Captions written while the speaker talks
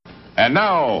And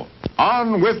now,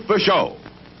 on with the show.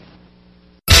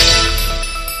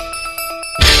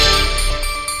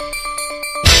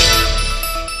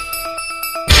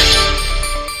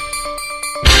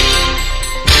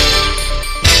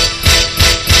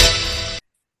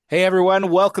 Hey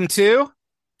everyone, welcome to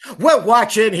We're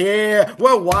Watching Here.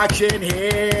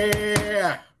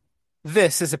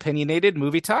 This is Opinionated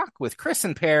Movie Talk with Chris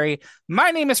and Perry. My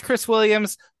name is Chris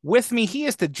Williams. With me, he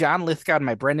is the John Lithgow and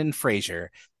my Brendan Fraser,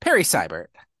 Perry Seibert.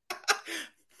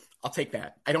 I'll take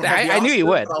that. I don't have the I knew you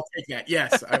would. But I'll take that.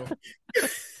 Yes, I will.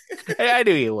 I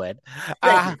knew you would.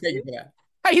 Thank you for that.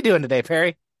 How you doing today,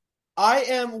 Perry? I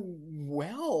am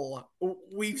well.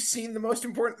 We've seen the most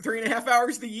important 3.5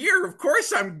 hours of the year. Of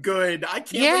course I'm good. I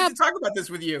can't wait to talk about this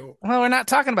with you. Well, we're not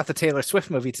talking about the Taylor Swift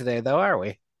movie today, though, are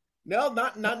we? No,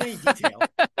 not in any detail.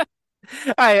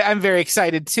 I'm very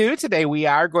excited, too. Today we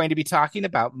are going to be talking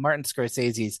about Martin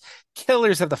Scorsese's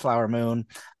Killers of the Flower Moon.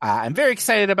 I'm very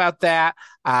excited about that.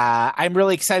 I'm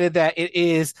really excited that it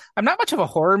is... I'm not much of a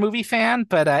horror movie fan,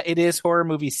 but it is horror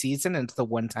movie season, and it's the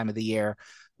one time of the year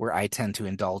where I tend to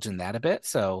indulge in that a bit.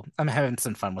 So I'm having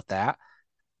some fun with that.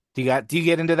 Do you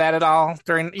get into that at all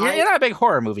during? You're not a big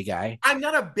horror movie guy. I'm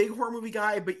not a big horror movie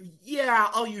guy, but yeah,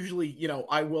 I'll usually,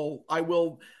 I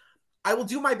will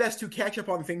do my best to catch up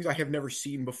on things I have never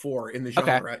seen before in the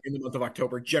genre in the month of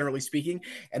October, generally speaking.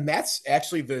 And that's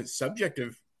actually the subject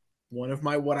of one of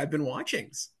my what I've been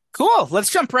watchings. Cool.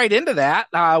 Let's jump right into that.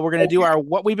 We're going to do our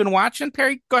what we've been watching.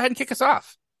 Perry, go ahead and kick us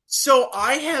off. So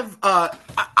I have,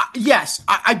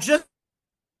 I'm just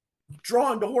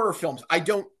drawn to horror films. I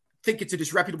don't think it's a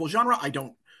disreputable genre.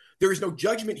 There is no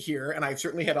judgment here. And I've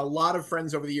certainly had a lot of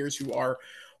friends over the years who are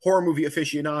horror movie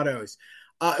aficionados.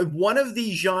 One of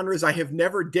the genres I have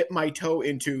never dipped my toe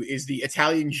into is the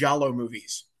Italian giallo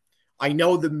movies. I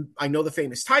know the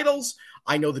famous titles.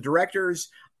 I know the directors.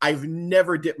 I've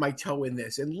never dipped my toe in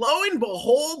this. And lo and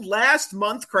behold, last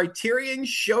month, Criterion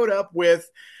showed up with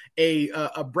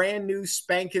a brand new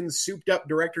spanking souped up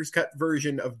director's cut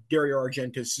version of Dario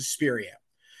Argento's Suspiria,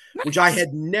 which I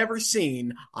had never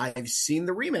seen. I've seen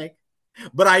the remake,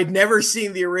 but I had never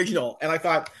seen the original. And I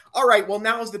thought, all right, well,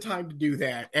 now is the time to do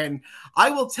that. And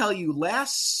I will tell you,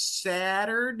 last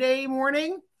Saturday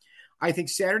morning,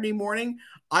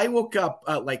 I woke up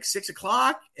like 6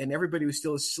 o'clock and everybody was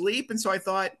still asleep. And so I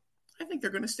thought, I think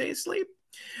they're going to stay asleep.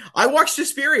 I watched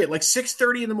Suspiria at like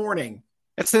 6:30 in the morning.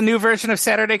 It's the new version of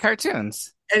Saturday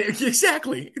cartoons. And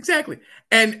exactly.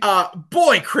 And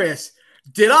boy, Chris,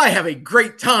 did I have a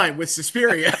great time with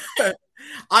Suspiria.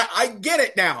 I get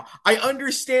it now. I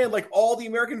understand like all the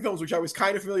American films, which I was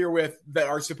kind of familiar with, that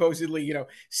are supposedly,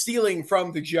 stealing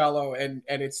from the giallo and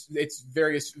its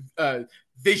various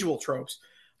visual tropes.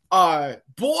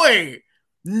 Boy,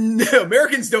 no,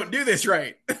 Americans don't do this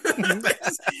right.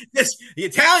 The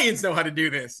Italians know how to do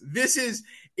this.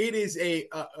 It is a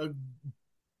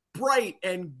bright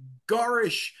and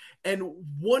garish and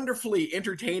wonderfully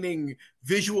entertaining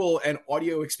visual and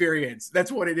audio experience. That's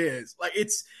what it is. Like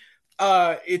it's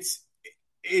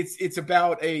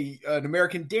about an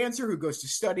American dancer who goes to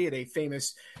study at a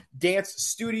famous dance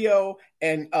studio,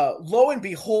 and lo and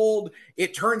behold,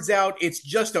 it turns out it's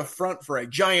just a front for a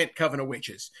giant coven of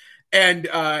witches. And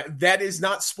that is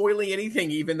not spoiling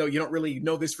anything, even though you don't really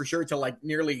know this for sure till like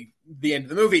nearly the end of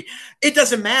the movie. It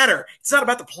doesn't matter. It's not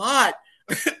about the plot.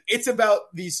 It's about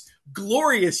these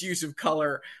glorious use of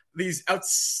color, these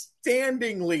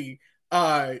outstandingly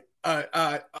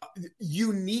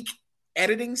unique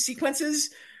editing sequences.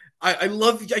 I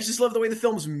just love the way the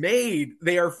film's made.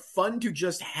 They are fun to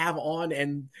just have on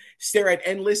and stare at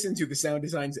and listen to. The sound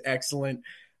design's excellent.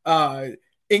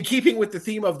 In keeping with the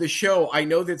theme of the show, I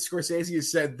know that Scorsese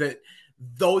has said that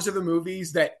those are the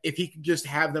movies that if he could just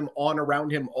have them on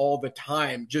around him all the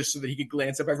time, just so that he could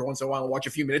glance up every once in a while and watch a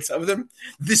few minutes of them,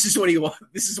 this is what he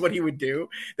would do.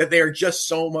 That they are just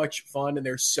so much fun and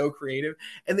they're so creative,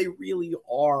 and they really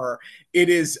are. It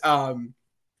is,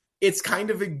 it's kind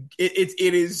of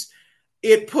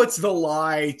it puts the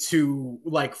lie to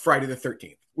like Friday the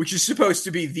 13th, which is supposed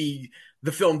to be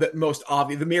the film that most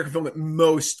obvious, the American film that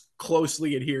most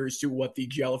closely adheres to what the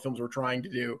giallo films were trying to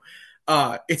do.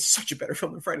 It's such a better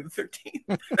film than Friday the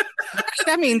 13th.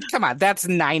 I mean, come on, that's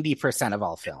 90% of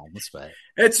all films, but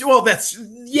that's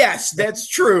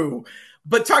true.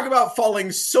 But talk about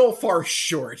falling so far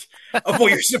short of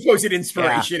what your supposed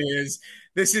inspiration is.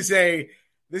 This is a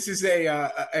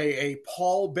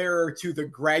pallbearer to The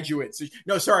Graduate.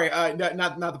 No, sorry, not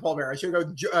the pallbearer. I should go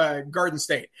Garden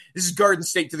State. This is Garden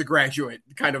State to The Graduate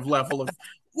kind of level of.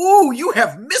 Ooh, you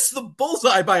have missed the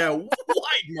bullseye by a wide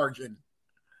margin.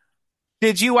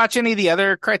 Did you watch any of the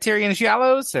other Criterion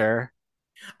giallos, or?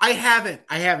 I haven't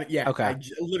yet. Okay.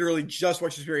 Literally just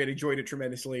watched Suspiria and enjoyed it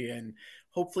tremendously, and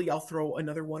hopefully I'll throw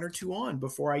another one or two on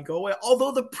before I go.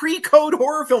 Although the pre-code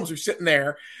horror films are sitting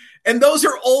there, and those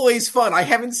are always fun. I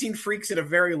haven't seen Freaks in a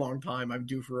very long time. I'm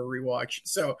due for a rewatch,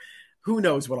 so who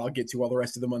knows what I'll get to while the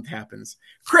rest of the month happens.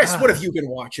 Chris, what have you been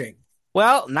watching?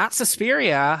 Well, not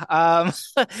Suspiria.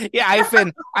 Yeah,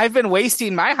 I've been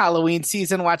wasting my Halloween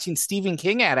season watching Stephen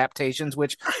King adaptations,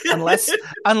 which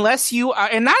unless you are,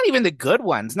 and not even the good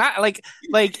ones, not like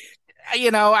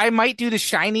I might do The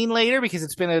Shining later because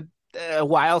it's been a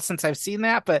while since I've seen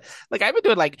that, but like I've been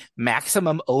doing like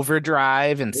Maximum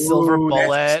Overdrive and Silver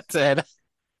Bullet and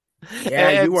yeah,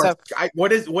 and you are. so,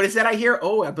 What is that I hear?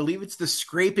 Oh, I believe it's the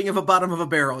scraping of a bottom of a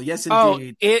barrel. Yes, oh,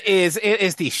 indeed. it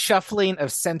is the shuffling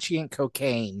of sentient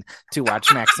cocaine to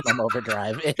watch Maximum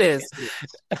Overdrive. It is.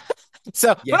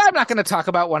 So, Yes. but I'm not going to talk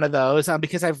about one of those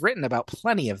because I've written about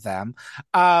plenty of them.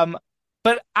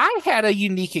 But I had a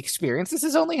unique experience. This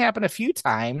has only happened a few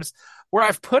times where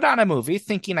I've put on a movie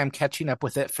thinking I'm catching up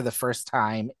with it for the first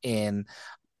time in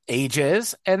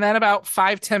ages. And then about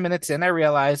 5-10 minutes in, I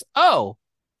realize, oh,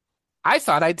 I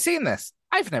thought I'd seen this.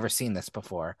 I've never seen this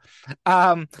before.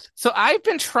 So I've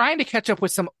been trying to catch up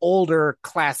with some older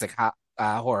classic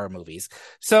horror movies.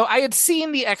 So I had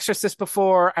seen The Exorcist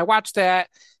before. I watched that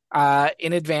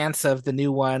in advance of the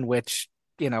new one, which,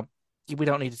 we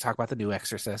don't need to talk about the new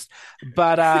Exorcist.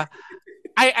 But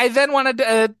I then wanted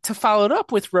to follow it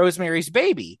up with Rosemary's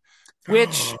Baby,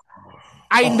 which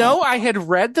I know I had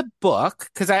read the book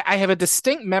because I have a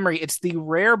distinct memory. It's the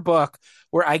rare book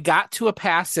where I got to a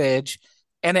passage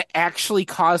and it actually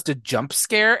caused a jump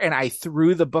scare and I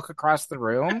threw the book across the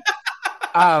room.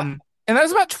 And that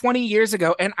was about 20 years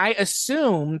ago. And I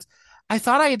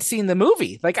thought I had seen the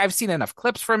movie. Like I've seen enough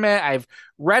clips from it. I've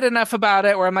read enough about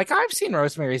it where I'm like, I've seen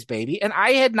Rosemary's Baby, and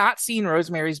I had not seen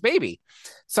Rosemary's Baby.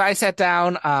 So I sat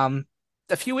down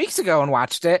a few weeks ago and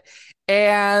watched it,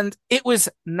 and it was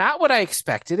not what I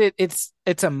expected.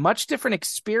 It's a much different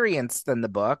experience than the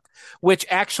book, which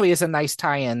actually is a nice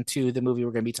tie-in to the movie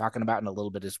we're going to be talking about in a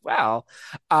little bit as well.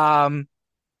 From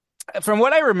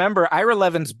what I remember, Ira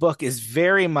Levin's book is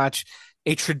very much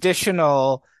a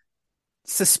traditional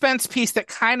suspense piece that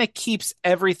kind of keeps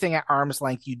everything at arm's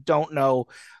length. You don't know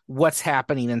what's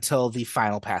happening until the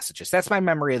final passages. That's my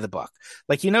memory of the book.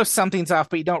 Like, something's off,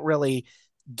 but you don't really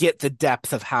get the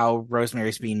depth of how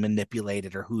Rosemary's being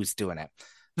manipulated or who's doing it.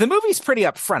 The movie's pretty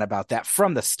upfront about that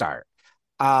from the start.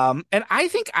 And I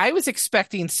think I was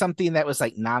expecting something that was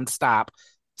like nonstop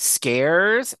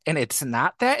scares, and it's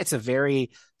not that. It's a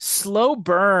very slow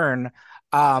burn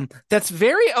that's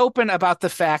very open about the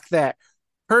fact that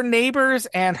her neighbors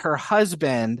and her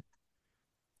husband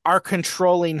are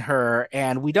controlling her,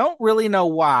 and we don't really know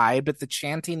why, but the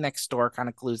chanting next door kind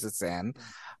of clues us in.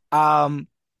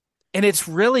 And it's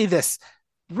really this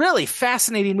really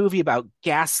fascinating movie about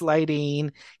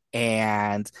gaslighting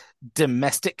and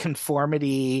domestic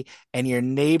conformity and your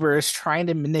neighbors trying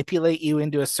to manipulate you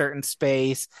into a certain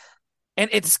space. And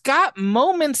it's got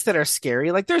moments that are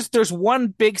scary. Like there's one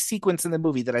big sequence in the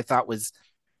movie that I thought was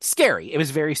scary. It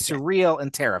was very surreal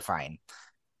and terrifying.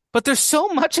 But there's so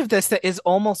much of this that is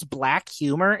almost black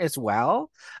humor as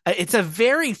well. It's a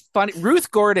very funny.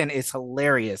 Ruth Gordon is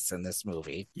hilarious in this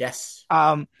movie. Yes.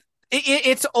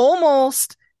 It's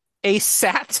almost a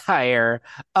satire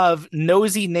of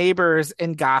nosy neighbors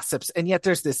and gossips, and yet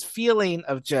there's this feeling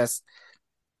of just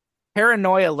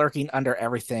paranoia lurking under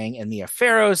everything. And the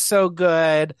Affair is so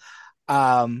good.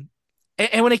 And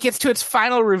when it gets to its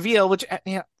final reveal, which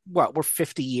we're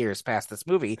 50 years past this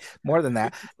movie, more than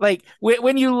that. Like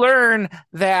when you learn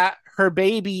that her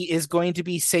baby is going to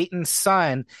be Satan's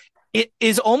son, it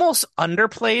is almost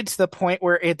underplayed to the point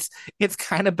where it's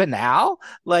kind of banal.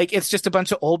 Like it's just a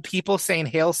bunch of old people saying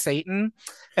 "Hail Satan,"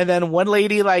 and then one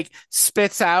lady like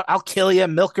spits out, "I'll kill you,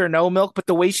 milk or no milk." But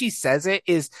the way she says it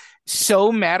is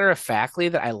so matter of factly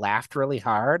that I laughed really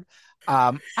hard.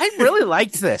 I really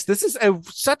liked this. This is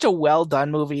such a well done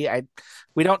movie.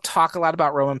 We don't talk a lot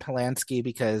about Roman Polanski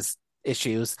because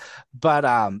issues, but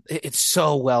it's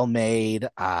so well made.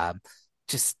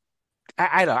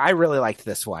 I really liked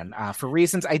this one for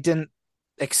reasons I didn't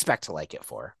expect to like it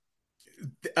for.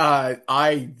 There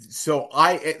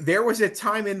was a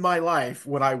time in my life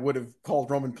when I would have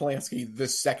called Roman Polanski the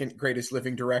second greatest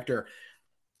living director.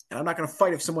 And I'm not going to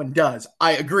fight if someone does.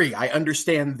 I agree. I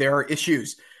understand there are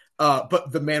issues.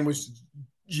 But the man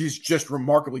he's just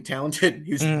remarkably talented.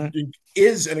 He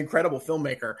is an incredible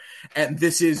filmmaker. And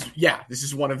this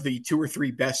is one of the 2 or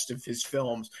 3 best of his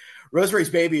films. Rosemary's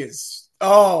Baby is,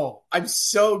 I'm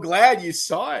so glad you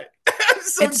saw it. I'm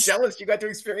so jealous you got to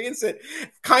experience it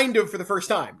kind of for the first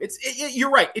time. You're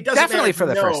right. It doesn't definitely matter for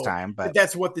the first time, but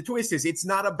that's what the twist is. It's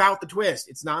not about the twist.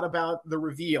 It's not about the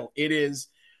reveal. It is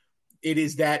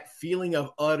that feeling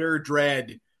of utter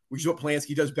dread, which is what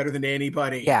Polanski does better than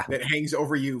anybody. Yeah. That hangs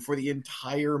over you for the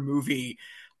entire movie.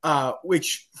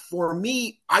 Which for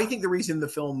me, I think the reason the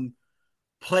film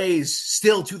plays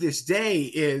still to this day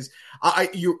is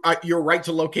you're right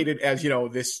to locate it as,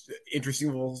 this interesting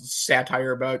little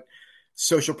satire about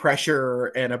social pressure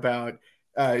and about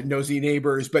nosy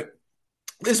neighbors, but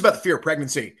this is about the fear of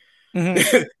pregnancy.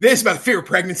 Mm-hmm. This is about the fear of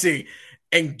pregnancy.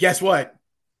 And guess what?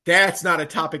 That's not a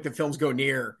topic that films go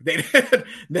near.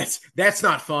 That's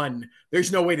not fun.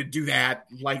 There's no way to do that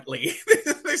lightly.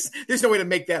 There's no way to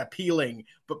make that appealing.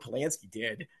 But Polanski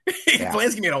did. Yeah.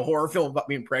 Polanski made a horror film about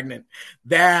being pregnant.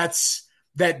 That's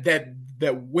that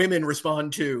women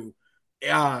respond to,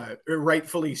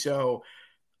 rightfully so.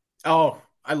 Oh,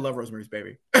 I love Rosemary's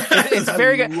Baby. It's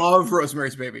very good. I love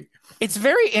Rosemary's Baby. It's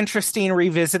very interesting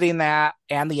revisiting that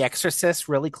and The Exorcist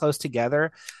really close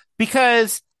together,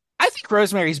 because I think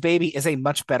Rosemary's Baby is a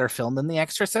much better film than The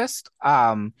Exorcist.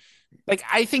 I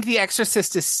think The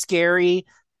Exorcist is scary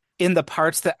in the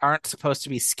parts that aren't supposed to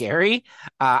be scary.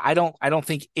 I don't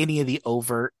think any of the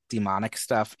overt demonic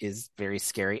stuff is very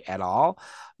scary at all.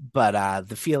 But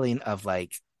the feeling of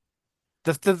like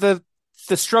the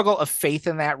struggle of faith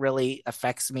in that really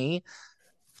affects me.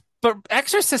 But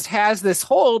Exorcist has this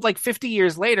hold 50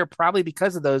 years later, probably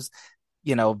because of those,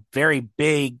 very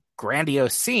big,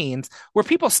 grandiose scenes where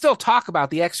people still talk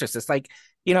about The Exorcist.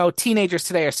 Teenagers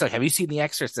today are still, have you seen The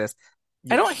Exorcist?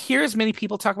 Yes. I don't hear as many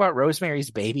people talk about Rosemary's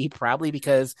Baby, probably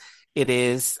because it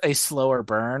is a slower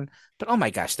burn. But oh my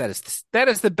gosh, that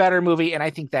is the better movie, and I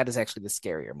think that is actually the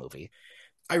scarier movie.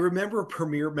 I remember a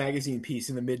Premiere magazine piece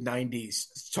in the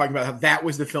mid-90s talking about how that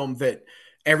was the film that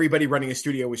everybody running a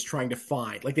studio was trying to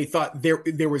find. They thought there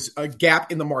was a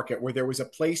gap in the market where there was a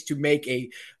place to make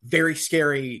a very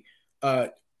scary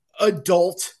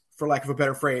adult, for lack of a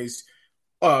better phrase,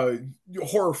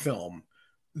 horror film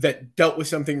that dealt with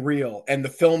something real. And the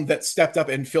film that stepped up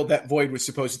and filled that void was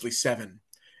supposedly Seven.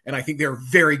 And I think they're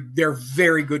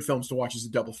very good films to watch as a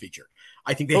double feature.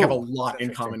 I think they have a lot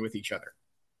in common with each other.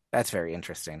 That's very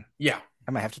interesting. Yeah.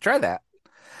 I might have to try that.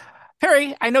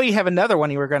 Harry, I know you have another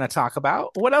one you were going to talk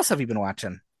about. What else have you been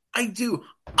watching? I do.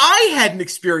 I had an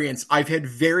experience I've had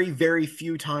very, very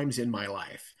few times in my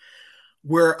life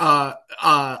where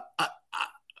I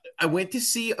went to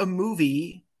see a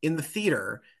movie in the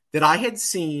theater that I had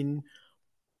seen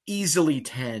easily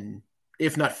 10,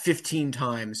 if not 15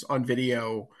 times on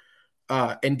video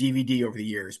and DVD over the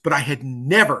years, but I had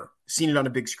never seen it on a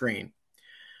big screen.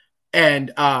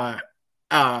 And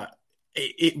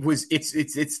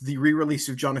it's the re-release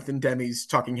of Jonathan Demme's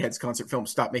Talking Heads concert film,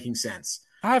 Stop Making Sense.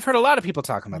 I've heard a lot of people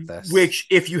talking about this. Which,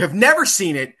 if you have never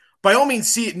seen it, by all means,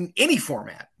 see it in any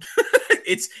format.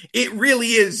 It really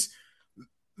is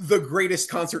the greatest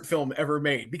concert film ever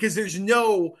made, because there's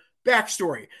no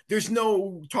backstory. There's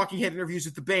no talking head interviews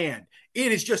with the band.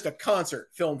 It is just a concert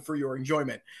filmed for your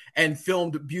enjoyment and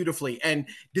filmed beautifully and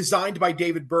designed by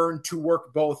David Byrne to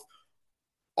work both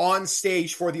on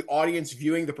stage for the audience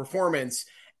viewing the performance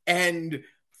and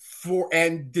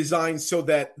designed so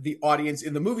that the audience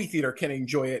in the movie theater can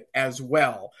enjoy it as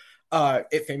well.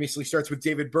 It famously starts with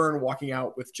David Byrne walking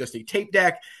out with just a tape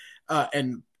deck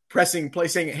and pressing play,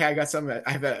 saying, "Hey, I got something.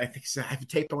 I have a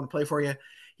tape I want to play for you."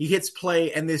 He hits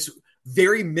play, and this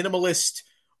very minimalist,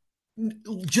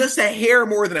 just a hair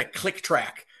more than a click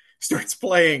track, starts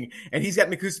playing, and he's got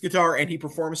an acoustic guitar, and he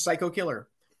performs Psycho Killer.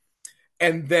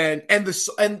 And then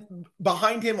and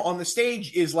behind him on the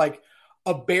stage is like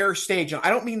a bare stage. And I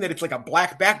don't mean that it's like a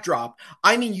black backdrop.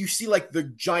 I mean, you see like the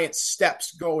giant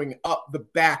steps going up the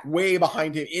back way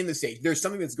behind him in the stage. There's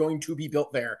something that's going to be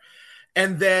built there.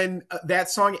 And then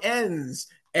that song ends,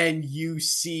 and you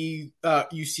see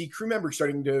crew members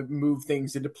starting to move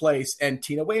things into place. And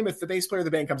Tina Weymouth, the bass player of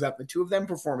the band, comes out. The two of them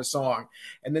perform a song,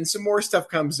 and then some more stuff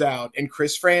comes out. And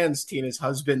Chris Franz, Tina's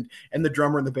husband, and the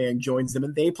drummer in the band joins them,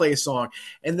 and they play a song.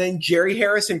 And then Jerry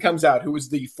Harrison comes out, who was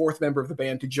the fourth member of the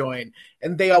band to join,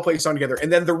 and they all play a song together.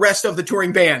 And then the rest of the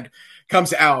touring band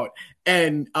comes out,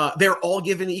 and they're all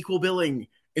given equal billing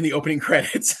in the opening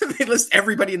credits. They list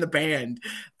everybody in the band.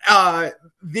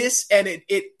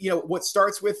 What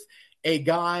starts with a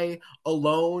guy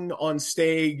alone on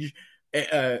stage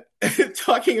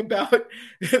talking about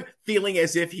feeling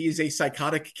as if he is a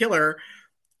psychotic killer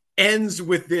ends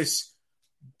with this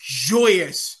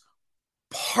joyous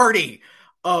party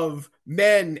of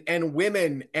men and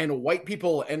women and white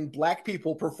people and black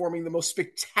people performing the most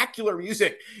spectacular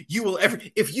music you will ever.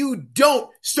 If you don't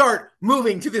start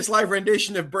moving to this live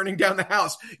rendition of Burning Down the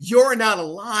House, you're not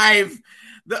alive.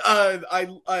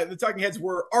 The Talking Heads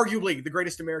were arguably the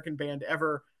greatest American band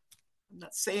ever. I'm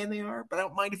not saying they are, but I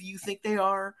don't mind if you think they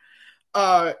are.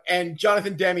 And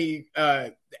Jonathan Demme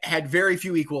had very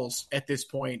few equals at this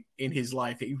point in his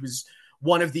life. He was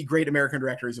one of the great American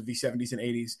directors of the 70s and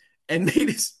 80s, and made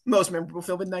his most memorable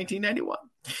film in 1991.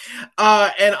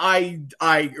 And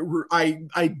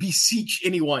I beseech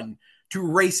anyone to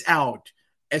race out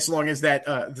as long as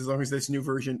this new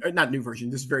version, not new version,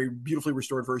 this very beautifully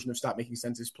restored version of Stop Making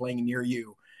Sense is playing near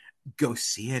you. Go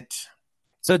see it.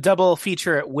 So double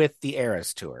feature it with the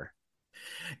Eras tour.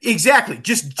 Exactly.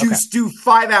 Just do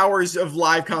 5 hours of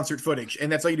live concert footage,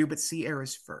 and that's all you do. But see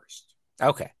Eras first.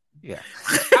 Okay. Yeah.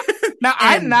 Now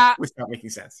I'm not. Without making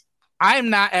sense.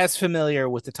 I'm not as familiar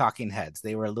with the Talking Heads.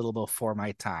 They were a little before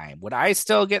my time. Would I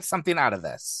still get something out of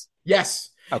this?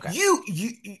 Yes. Okay. You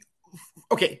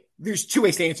okay. There's two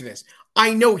ways to answer this.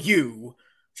 I know you.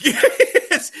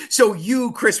 So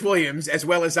you, Chris Williams, as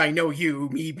well as I know you,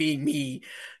 me being me.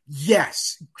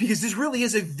 Yes, because this really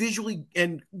is a visually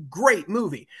and great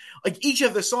movie. Like each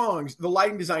of the songs, the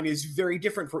lighting design is very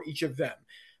different for each of them.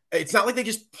 It's not like they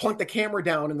just plunk the camera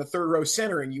down in the third row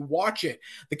center and you watch it.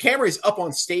 The camera is up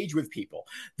on stage with people.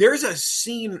 There's a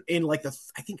scene in I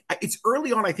think it's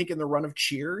early on, I think in the run of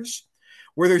Cheers,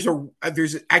 where there's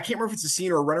I can't remember if it's a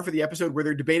scene or a runner for the episode where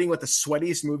they're debating what the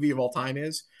sweatiest movie of all time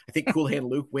is. I think Cool Hand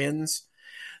Luke wins.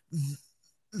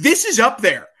 This is up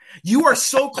there. You are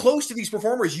so close to these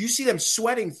performers. You see them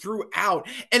sweating throughout,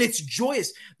 and it's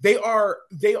joyous. They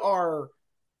are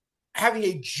having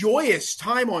a joyous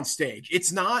time on stage.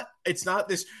 It's not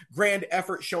this grand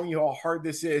effort showing you how hard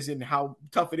this is and how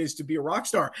tough it is to be a rock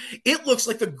star. It looks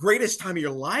like the greatest time of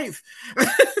your life.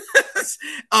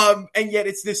 And yet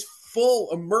it's this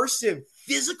full, immersive,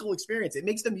 physical experience. It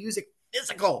makes the music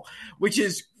physical, which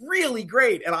is really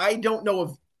great. And I don't know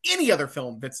of any other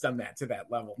film that's done that to that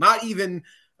level. Not even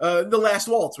The Last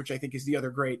Waltz, which I think is the other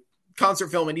great concert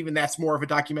film. And even that's more of a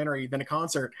documentary than a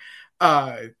concert.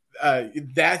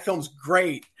 That film's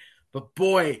great, but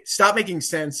boy, Stop Making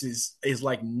Sense is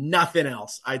like nothing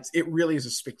else. It really is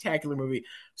a spectacular movie.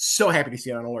 So happy to see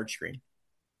it on a large screen.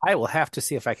 I will have to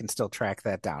see if I can still track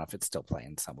that down if it's still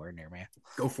playing somewhere near me.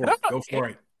 Go for it. Go for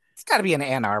it. It's got to be in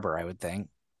Ann Arbor, I would think.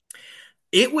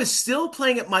 It was still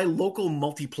playing at my local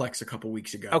multiplex a couple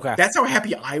weeks ago. Okay. That's how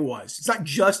happy I was. It's not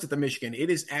just at the Michigan. It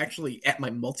is actually at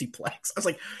my multiplex. I was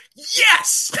like,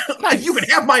 yes, you can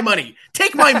have my money.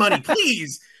 Take my money,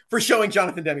 please, for showing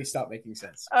Jonathan Demme Stop Making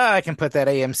Sense. I can put that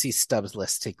AMC Stubs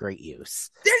list to great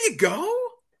use. There you go.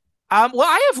 Well,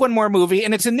 I have one more movie,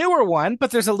 and it's a newer one,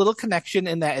 but there's a little connection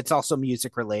in that it's also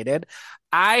music related.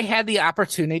 I had the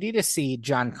opportunity to see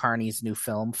John Carney's new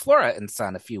film, Flora and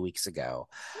Son, a few weeks ago.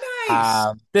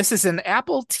 Nice. This is an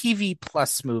Apple TV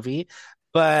Plus movie,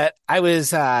 but I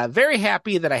was very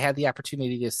happy that I had the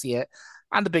opportunity to see it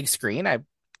on the big screen. I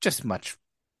just much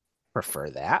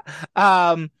prefer that.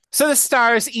 So this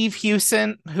stars Eve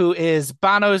Hewson, who is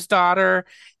Bono's daughter,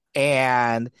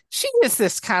 and she is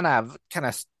this kind of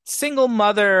single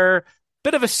mother,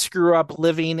 bit of a screw up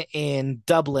living in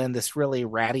Dublin, this really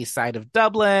ratty side of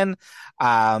Dublin.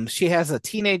 She has a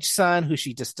teenage son who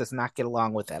she just does not get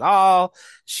along with at all.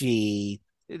 She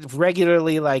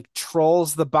regularly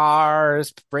trolls the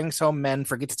bars, brings home men,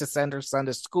 forgets to send her son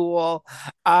to school.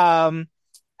 And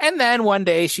then one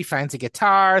day she finds a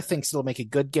guitar, thinks it'll make a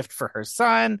good gift for her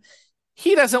son.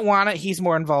 He doesn't want it. He's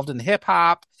more involved in hip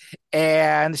hop,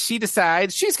 and she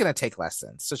decides she's going to take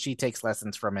lessons. So she takes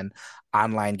lessons from an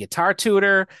online guitar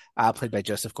tutor, played by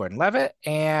Joseph Gordon-Levitt.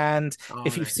 And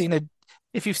if you've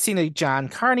seen a John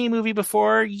Carney movie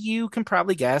before, you can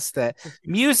probably guess that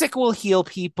music will heal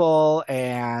people,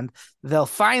 and they'll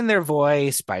find their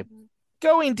voice by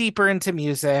going deeper into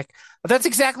music. But that's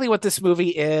exactly what this movie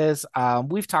is.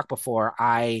 We've talked before.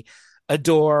 I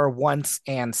adore Once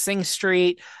and Sing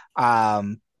Street.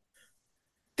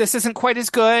 This isn't quite as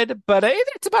good, but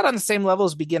it's about on the same level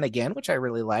as Begin Again, which I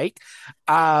really like.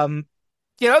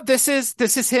 This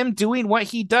is him doing what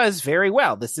he does very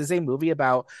well. This is a movie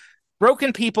about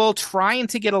broken people trying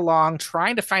to get along,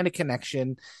 trying to find a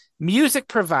connection. Music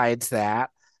provides that.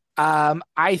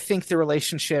 I think the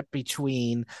relationship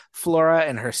between Flora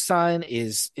and her son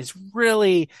is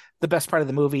really the best part of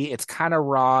the movie. It's kind of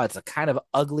raw. It's a kind of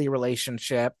ugly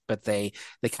relationship, but they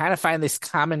kind of find this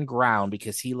common ground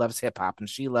because he loves hip hop and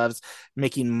she loves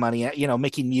making money,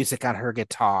 making music on her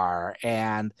guitar.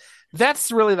 And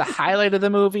that's really the highlight of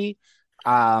the movie.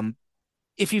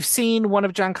 if you've seen one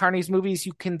of John Carney's movies,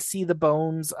 you can see the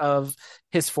bones of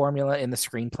his formula in the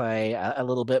screenplay a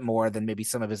little bit more than maybe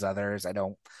some of his others. I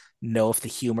don't know if the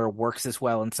humor works as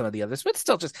well in some of the others, but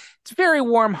still it's very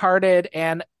warm-hearted.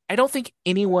 And I don't think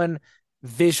anyone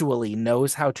visually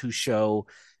knows how to show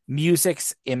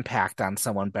music's impact on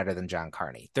someone better than John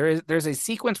Carney. There's a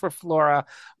sequence where Flora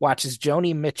watches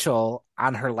Joni Mitchell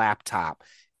on her laptop,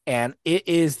 and it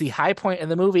is the high point in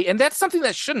the movie. And that's something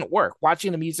that shouldn't work.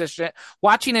 Watching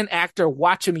an actor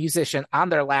watch a musician on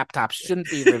their laptop shouldn't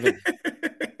be riveting.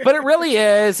 But it really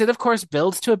is. It, of course,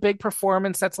 builds to a big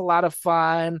performance. That's a lot of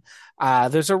fun.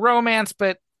 There's a romance,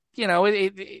 but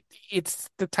it's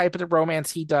the type of the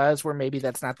romance he does where maybe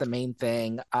that's not the main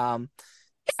thing.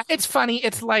 It's funny,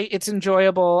 it's light, it's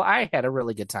enjoyable. I had a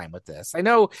really good time with this. I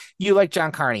know you like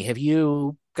John Carney. Have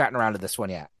you gotten around to this one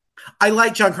yet? I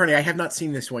like John Carney. I have not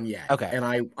seen this one yet. Okay.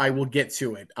 And I will get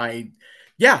to it.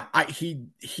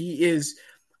 He is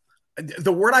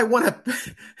the word I want to,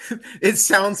 it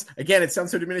sounds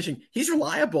so diminishing. He's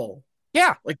reliable.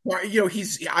 Yeah. Like,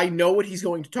 I know what he's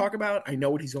going to talk about. I know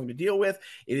what he's going to deal with.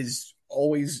 It is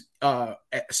always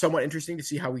somewhat interesting to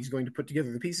see how he's going to put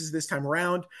together the pieces this time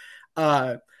around.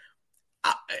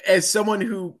 As someone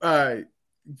who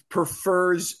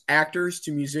prefers actors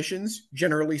to musicians,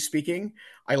 generally speaking,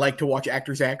 I like to watch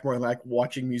actors act more than I like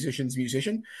watching musicians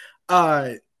musician.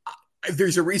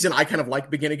 There's a reason I kind of like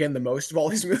Begin Again the most of all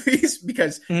his movies,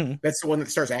 because that's the one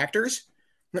that stars actors.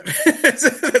 That's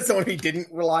the one he didn't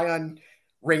rely on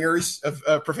ringers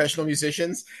of professional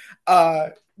musicians.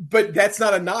 But that's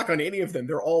not a knock on any of them.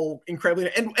 They're all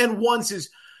incredibly, and once is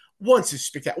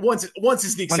spectacular. Once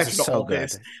is the exception to all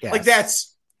this. Yes. Like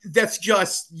that's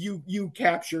just you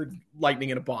captured lightning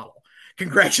in a bottle.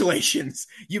 Congratulations.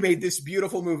 You made this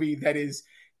beautiful movie that is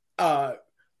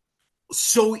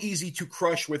so easy to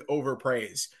crush with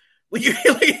overpraise.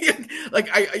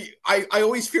 I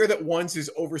always fear that Once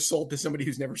is oversold to somebody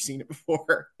who's never seen it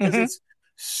before, because it's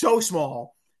so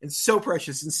small and so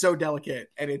precious and so delicate,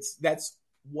 and that's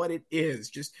what it is.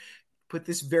 Just put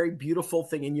this very beautiful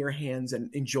thing in your hands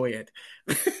and enjoy it,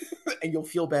 and you'll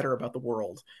feel better about the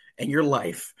world and your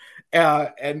life.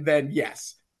 And then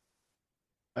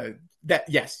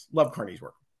love Carney's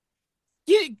work.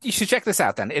 You should check this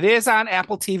out then. It is on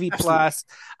Apple TV Plus.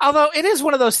 Although it is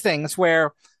one of those things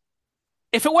where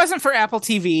if it wasn't for Apple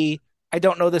TV, I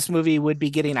don't know this movie would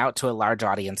be getting out to a large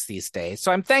audience these days.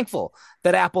 So I'm thankful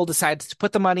that Apple decides to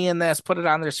put the money in this, put it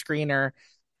on their screener.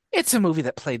 It's a movie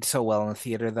that played so well in the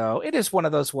theater, though. It is one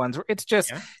of those ones where it's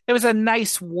just, It was a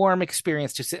nice, warm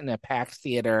experience to sit in a packed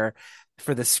theater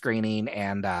for the screening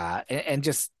and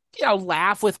just,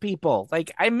 laugh with people.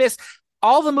 Like, I miss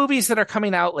all the movies that are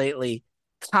coming out lately.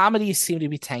 Comedies seem to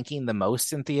be tanking the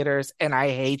most in theaters, and I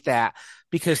hate that,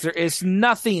 because there is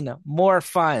nothing more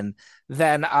fun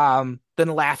than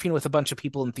laughing with a bunch of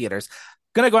people in theaters.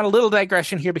 Going to go on a little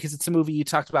digression here because it's a movie you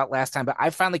talked about last time, but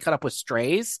I finally caught up with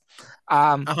Strays,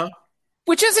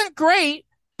 which isn't great,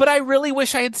 but I really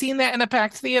wish I had seen that in a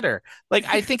packed theater. Like,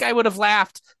 I think I would have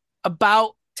laughed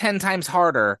about 10 times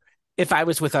harder if I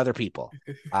was with other people,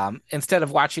 instead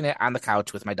of watching it on the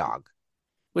couch with my dog,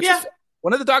 which is,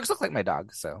 one of the dogs look like my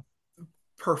dog. So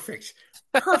perfect.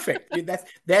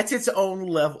 That's its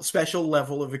own special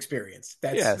level of experience.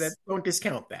 Don't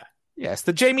discount that. Yes,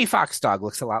 the Jamie Foxx dog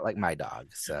looks a lot like my dog.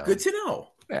 So good to know.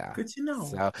 Yeah, good to know.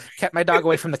 So kept my dog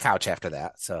away from the couch after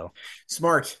that. So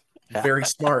smart, very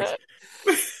smart.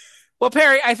 Well,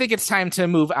 Perry, I think it's time to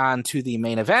move on to the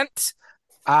main event.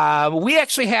 We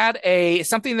actually had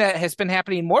something that has been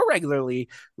happening more regularly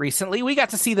recently. We got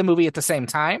to see the movie at the same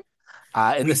time.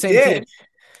 In the same theater.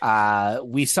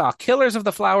 We saw Killers of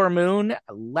the Flower Moon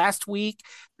last week.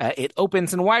 It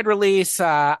opens in wide release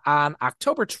on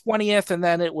October 20th, and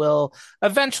then it will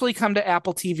eventually come to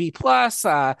Apple TV Plus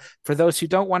for those who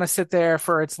don't want to sit there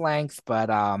for its length. But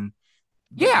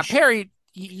Perry,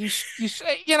 you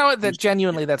know that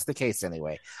genuinely that's the case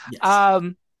anyway. Yes.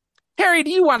 Perry,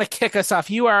 do you want to kick us off?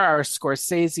 You are our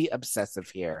Scorsese obsessive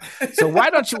here, so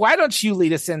why don't you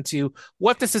lead us into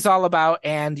what this is all about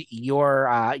and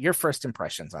your first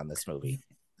impressions on this movie?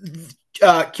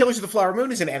 Killers of the Flower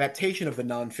Moon is an adaptation of the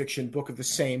nonfiction book of the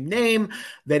same name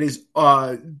that is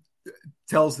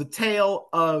tells the tale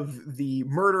of the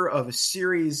murder of a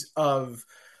series of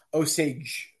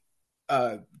Osage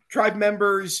tribe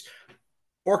members,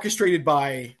 orchestrated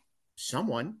by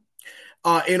someone.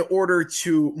 In order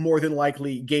to more than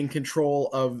likely gain control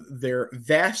of their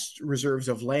vast reserves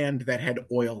of land that had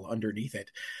oil underneath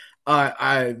it.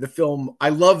 The film, I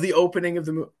love the opening of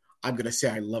the movie. I'm going to say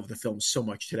I love the film so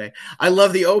much today. I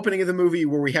love the opening of the movie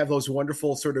where we have those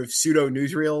wonderful sort of pseudo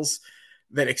newsreels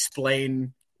that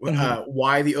explain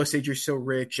why the Osage are so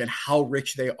rich and how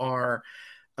rich they are,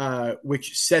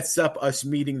 which sets up us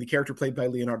meeting the character played by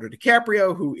Leonardo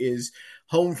DiCaprio, who is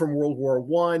home from World War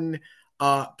One,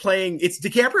 it's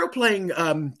DiCaprio playing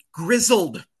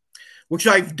Grizzled, which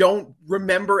I don't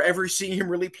remember ever seeing him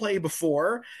really play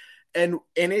before, and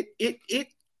it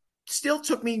still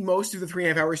took me most of the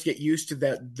 3.5 hours to get used to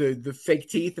the fake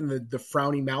teeth and the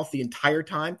frowny mouth the entire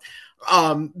time.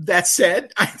 That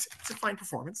said, it's a fine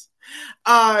performance.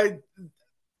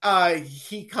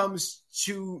 He comes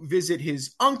to visit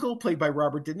his uncle, played by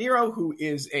Robert De Niro, who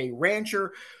is a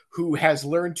rancher who has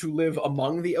learned to live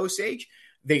among the Osage.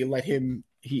 They let him,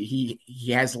 he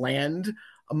has land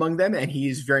among them, and he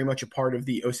is very much a part of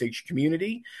the Osage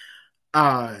community. He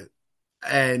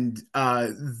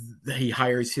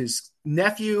hires his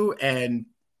nephew, and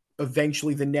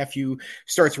eventually the nephew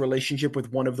starts a relationship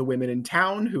with one of the women in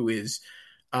town who is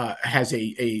has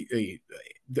a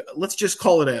let's just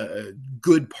call it a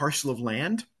good parcel of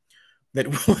land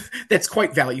that's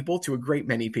quite valuable to a great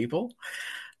many people.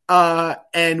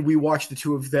 And we watch the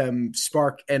two of them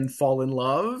spark and fall in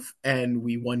love, and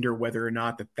we wonder whether or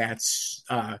not that's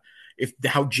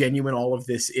how genuine all of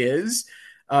this is,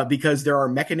 because there are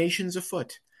machinations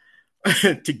afoot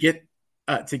to get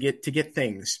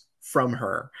things from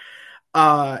her.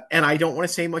 And I don't want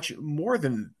to say much more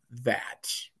than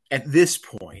that at this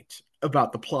point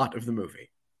about the plot of the movie.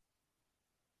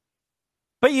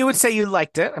 But you would say you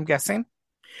liked it, I'm guessing.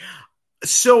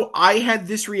 So I had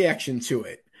this reaction to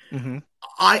it. Mm-hmm.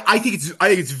 I think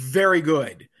it's very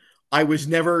good. I was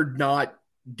never not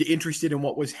interested in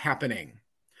what was happening.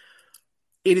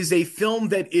 It is a film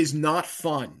that is not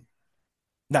fun.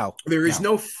 No. There is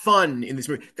no fun in this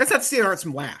movie. That's not to say there aren't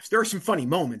some laughs. There are some funny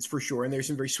moments for sure, and there's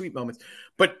some very sweet moments.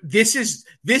 But this is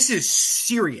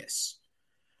serious.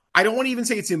 I don't want to even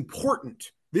say it's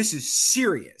important. This is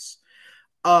serious.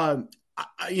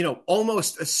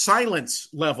 Almost a Silence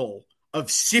level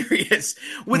of serious,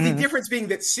 with the difference being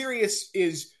that Silence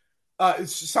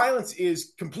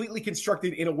is completely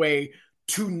constructed in a way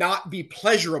to not be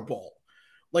pleasurable.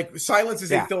 Like Silence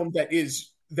is a film that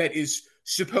is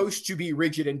supposed to be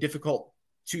rigid and difficult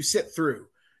to sit through.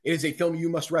 It is a film you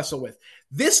must wrestle with.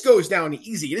 This goes down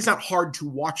easy. It is not hard to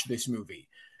watch this movie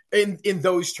in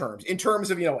those terms. In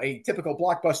terms of, a typical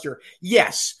blockbuster,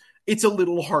 yes, it's a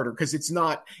little harder because it's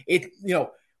not,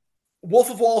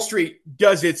 Wolf of Wall Street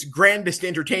does its grandest to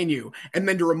entertain you, and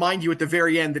then to remind you at the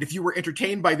very end that if you were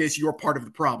entertained by this, you're part of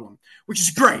the problem, which is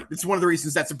great. It's one of the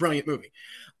reasons that's a brilliant movie.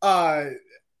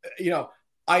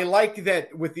 I like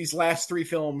that with these last three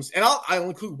films, and I'll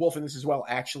include Wolf in this as well,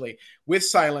 actually, with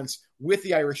Silence, with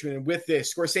The Irishman, and with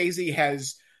this, Scorsese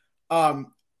has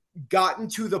gotten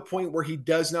to the point where he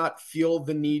does not feel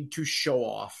the need to show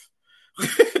off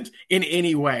in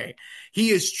any way.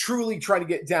 He is truly trying to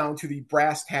get down to the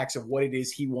brass tacks of what it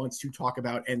is he wants to talk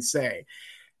about and say.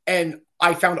 And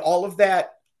I found all of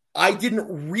that. I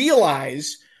didn't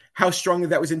realize how strongly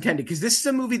that was intended, because this is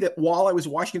a movie that while I was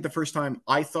watching it the first time,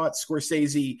 I thought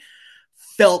Scorsese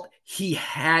felt he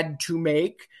had to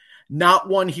make, not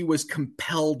one he was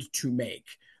compelled to make.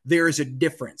 There is a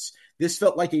difference. This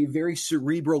felt like a very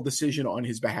cerebral decision on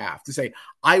his behalf to say,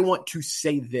 I want to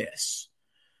say this,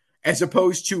 as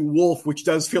opposed to Wolf, which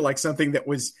does feel like something that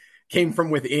came from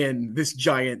within, this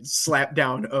giant slap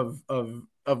down of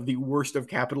the worst of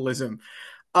capitalism.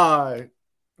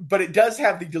 But it does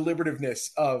have the deliberativeness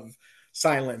of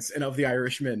Silence and of The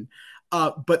Irishman.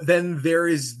 But then there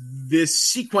is this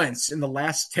sequence in the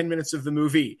last 10 minutes of the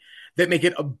movie that make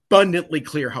it abundantly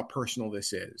clear how personal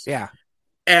this is. Yeah.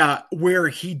 Where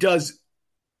he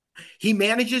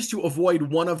manages to avoid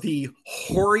one of the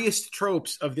hoariest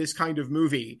tropes of this kind of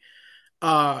movie,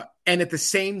 and at the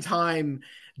same time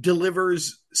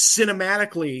delivers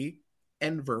cinematically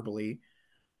and verbally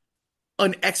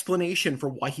an explanation for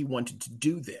why he wanted to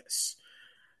do this.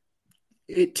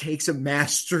 It takes a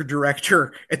master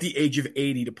director at the age of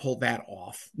 80 to pull that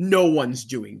off. No one's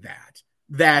doing that.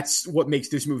 That's what makes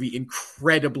this movie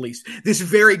this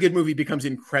very good movie becomes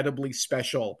incredibly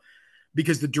special,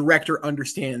 because the director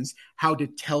understands how to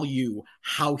tell you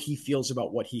how he feels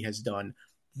about what he has done.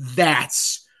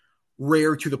 That's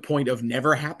rare to the point of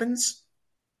never happens.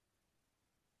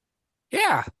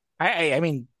 Yeah. I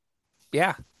mean,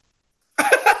 yeah.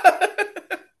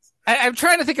 I'm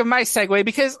trying to think of my segue,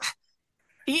 because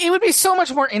it would be so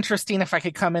much more interesting if I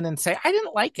could come in and say, I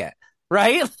didn't like it.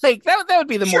 Right? Like that would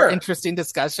be the more interesting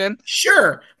discussion.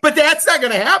 Sure. But that's not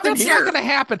going to happen. That's not going to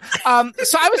happen.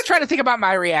 So I was trying to think about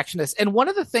my reaction to this. And one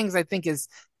of the things I think is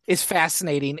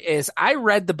fascinating is I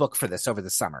read the book for this over the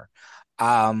summer.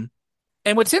 And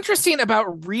what's interesting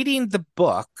about reading the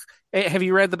book, have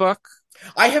you read the book?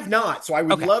 I have not, so I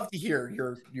would Okay. love to hear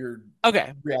your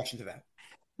Okay. reaction to that.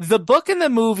 The book and the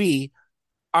movie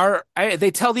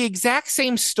they tell the exact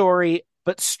same story,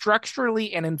 but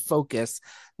structurally and in focus,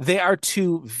 they are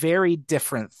two very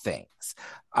different things.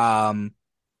 Um,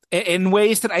 in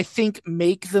ways that I think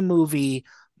make the movie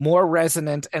more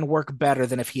resonant and work better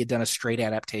than if he had done a straight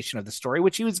adaptation of the story,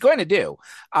 which he was going to do.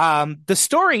 The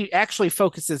story actually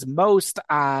focuses most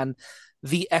on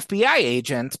the FBI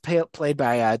agent played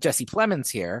by Jesse Plemons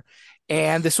here.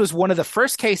 And this was one of the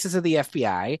first cases of the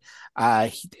FBI.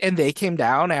 And they came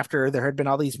down after there had been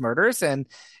all these murders. And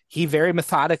he very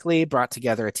methodically brought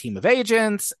together a team of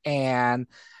agents and,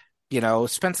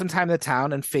 spent some time in the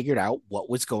town and figured out what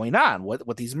was going on,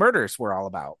 what these murders were all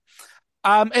about.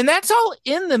 And that's all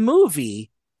in the movie,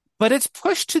 but it's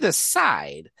pushed to the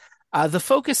side. The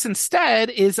focus instead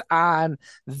is on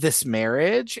this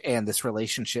marriage and this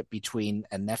relationship between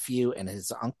a nephew and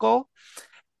his uncle.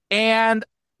 And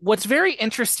what's very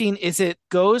interesting is it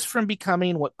goes from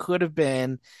becoming what could have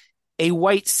been a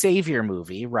white savior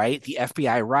movie, right? The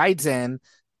FBI rides in,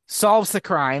 solves the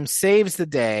crime, saves the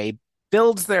day,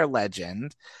 builds their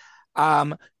legend,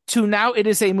 to now it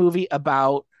is a movie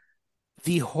about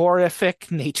the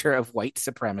horrific nature of white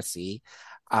supremacy,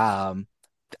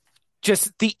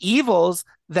 just the evils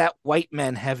that white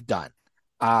men have done.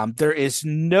 There is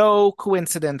no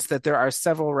coincidence that there are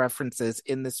several references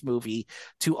in this movie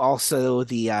to also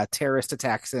the terrorist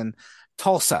attacks in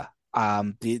Tulsa,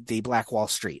 the Black Wall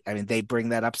Street. I mean, they bring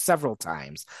that up several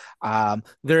times.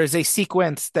 There is a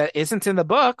sequence that isn't in the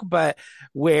book, but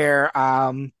where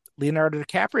Leonardo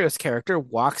DiCaprio's character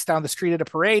walks down the street at a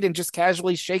parade and just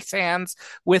casually shakes hands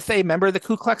with a member of the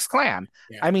Ku Klux Klan.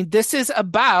 Yeah. I mean, this is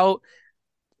about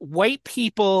white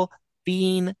people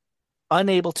being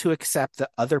unable to accept that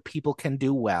other people can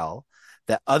do well,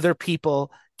 that other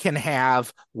people can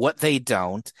have what they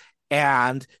don't,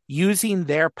 and using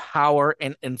their power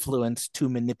and influence to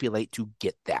manipulate to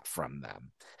get that from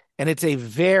them. And it's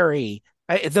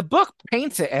the book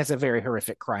paints it as a very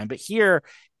horrific crime, but here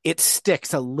it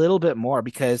sticks a little bit more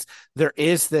because there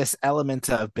is this element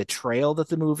of betrayal that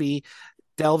the movie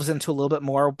delves into a little bit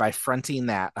more by fronting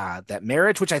that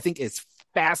marriage, which I think is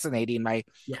fascinating. My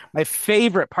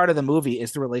favorite part of the movie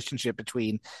is the relationship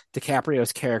between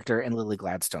DiCaprio's character and Lily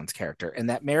Gladstone's character,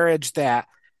 and that marriage that,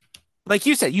 like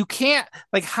you said, you can't,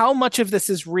 like, how much of this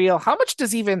is real? How much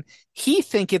does even he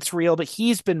think it's real, but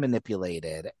he's been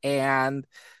manipulated? And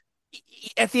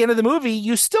at the end of the movie,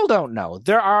 you still don't know.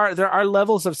 There are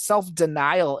levels of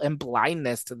self-denial and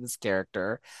blindness to this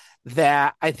character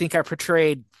that I think are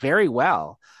portrayed very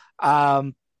well.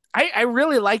 I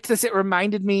really liked this. It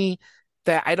reminded me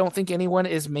that I don't think anyone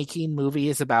is making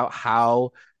movies about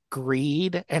how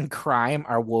greed and crime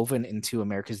are woven into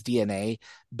America's DNA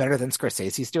better than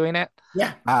Scorsese's doing it.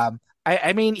 Yeah.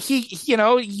 I mean,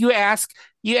 you ask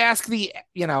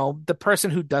the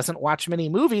person who doesn't watch many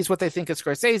movies what they think of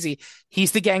Scorsese.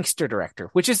 He's the gangster director,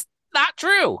 which is not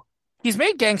true. He's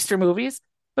made gangster movies,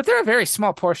 but they're a very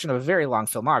small portion of a very long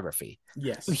filmography.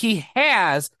 Yes. He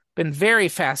has been very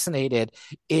fascinated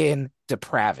in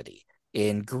depravity,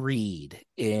 in greed,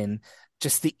 in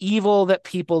just the evil that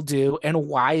people do and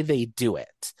why they do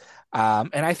it.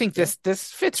 And I think this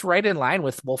fits right in line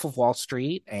with Wolf of Wall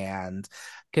Street and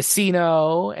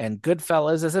Casino and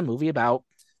Goodfellas as a movie about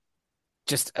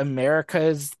just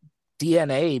America's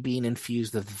DNA being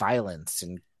infused with violence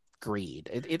and greed.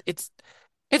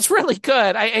 It's really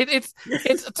good.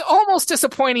 It's almost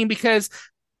disappointing because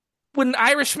when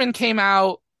Irishman came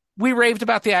out, we raved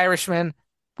about The Irishman.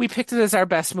 We picked it as our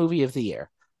best movie of the year.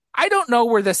 I don't know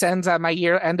where this ends on my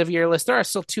end of year list. There are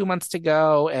still 2 months to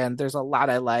go, and there's a lot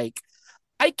I like.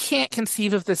 I can't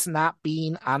conceive of this not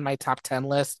being on my top 10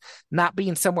 list, not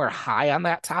being somewhere high on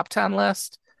that top 10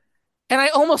 list. And I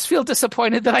almost feel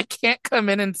disappointed that I can't come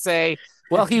in and say,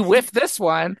 well, he whiffed this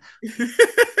one.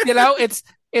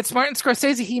 It's Martin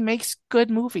Scorsese. He makes good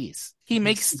movies. He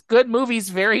makes good movies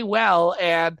very well.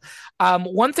 And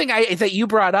one thing that you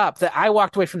brought up that I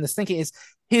walked away from this thinking is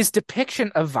his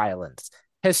depiction of violence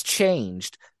has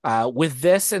changed with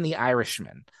this and The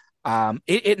Irishman.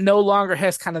 It no longer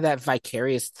has kind of that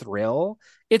vicarious thrill.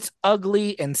 It's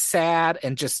ugly and sad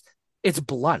and just, it's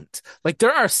blunt. Like,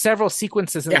 there are several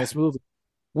sequences in this movie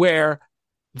where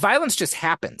violence just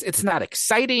happens. It's not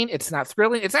exciting. It's not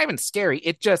thrilling. It's not even scary.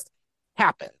 It just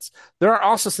happens. There are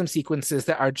also some sequences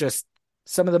that are just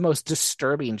some of the most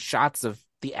disturbing shots of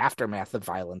the aftermath of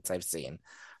violence I've seen.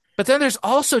 But then there's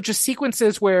also just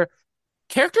sequences where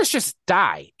characters just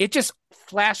die. It just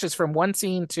flashes from one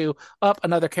scene to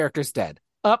another character's dead,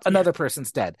 another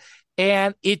person's dead.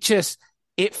 And it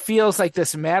feels like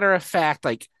this matter of fact,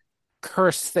 like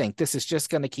cursed thing. This is just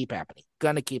going to keep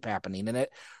happening. And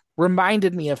it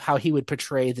reminded me of how he would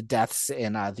portray the deaths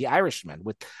in The Irishman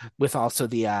with also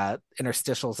the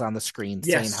interstitials on the screen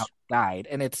saying how he died.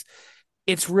 And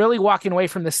it's really walking away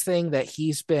from this thing that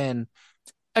he's been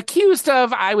accused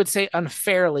of, I would say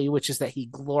unfairly, which is that he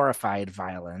glorified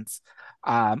violence.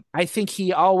 I think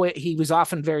he was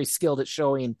often very skilled at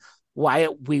showing why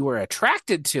we were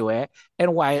attracted to it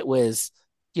and why it was,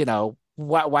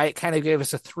 why it kind of gave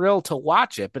us a thrill to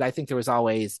watch it. But I think there was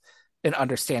always an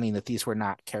understanding that these were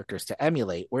not characters to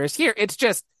emulate. Whereas here, it's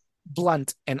just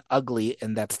blunt and ugly,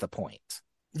 and that's the point.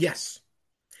 Yes.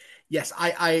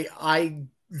 I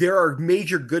there are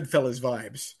major Goodfellas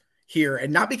vibes here,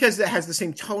 and not because it has the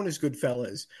same tone as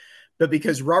Goodfellas, but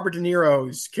because Robert De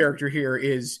Niro's character here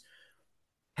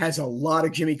has a lot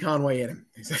of Jimmy Conway in him.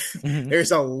 Mm-hmm.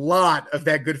 There's a lot of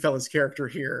that Goodfellas character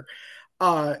here.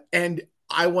 And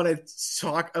I want to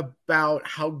talk about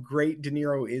how great De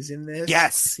Niro is in this.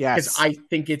 Yes. Because I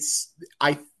think it's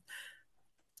the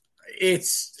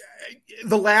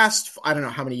last, I don't know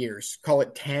how many years, call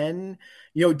it 10.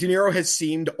 De Niro has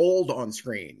seemed old on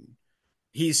screen.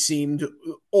 He's seemed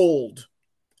old.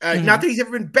 Not that he's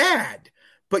ever been bad,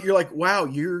 but you're like, wow,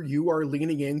 you are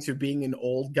leaning into being an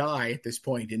old guy at this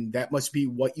point, and that must be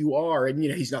what you are. And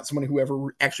he's not someone who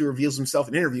ever actually reveals himself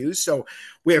in interviews, so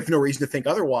we have no reason to think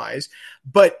otherwise.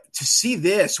 But to see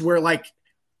this, where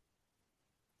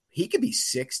he could be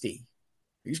 60,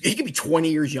 he could be 20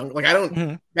 years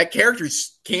younger. That character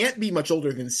can't be much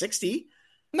older than 60.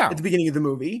 No, at the beginning of the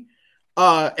movie,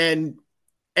 and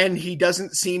he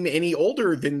doesn't seem any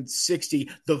older than 60.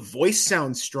 The voice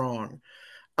sounds strong.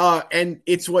 And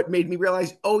it's what made me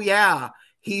realize, oh yeah,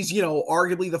 he's,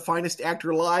 arguably the finest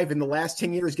actor alive in the last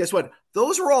 10 years. Guess what?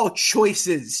 Those are all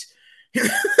choices.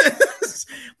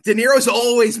 De Niro's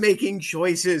always making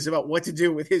choices about what to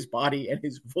do with his body and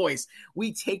his voice.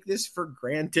 We take this for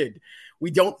granted.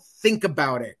 We don't think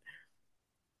about it.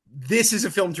 This is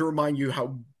a film to remind you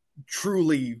how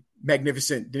truly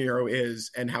magnificent De Niro is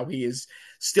and how he is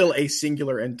still a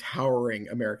singular and towering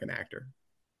American actor.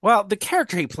 Well, the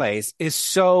character he plays is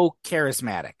so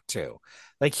charismatic too.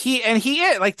 If you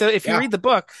read the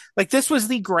book, this was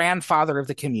the grandfather of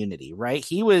the community, right?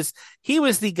 He was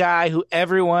the guy who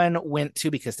everyone went to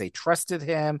because they trusted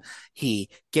him. He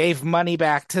gave money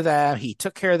back to them. He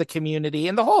took care of the community.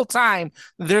 And the whole time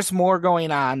there's more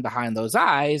going on behind those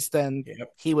eyes than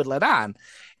he would let on.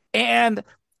 And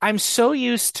I'm so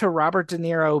used to Robert De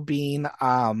Niro being,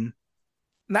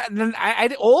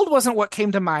 old wasn't what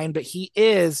came to mind, but he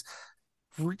is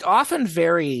often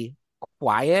very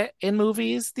quiet in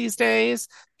movies these days.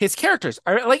 His characters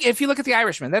are if you look at The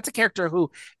Irishman, that's a character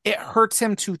who it hurts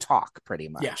him to talk pretty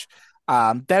much.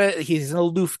 Yeah. That he's an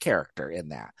aloof character in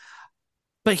that.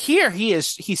 But here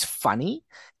he's funny.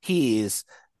 He's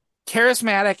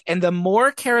charismatic. And the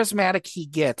more charismatic he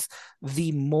gets,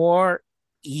 the more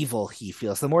evil he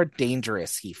feels, the more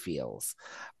dangerous he feels.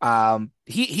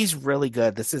 He's really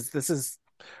good. This is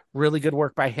really good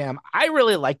work by him. I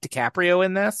really like DiCaprio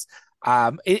in this.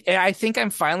 I think I'm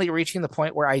finally reaching the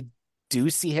point where I do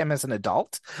see him as an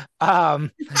adult.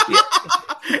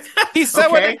 He's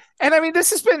someone, okay. And I mean,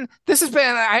 this has been.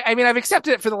 I've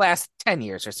accepted it for the last 10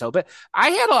 years or so, but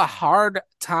I had a hard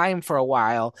time for a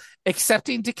while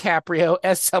accepting DiCaprio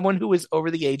as someone who was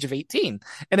over the age of 18,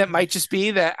 and it might just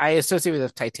be that I associate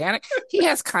with Titanic. He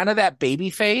has kind of that baby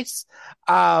face,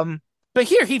 but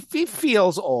here he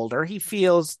feels older. He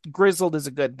feels grizzled is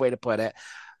a good way to put it.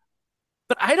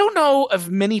 But I don't know of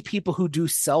many people who do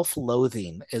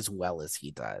self-loathing as well as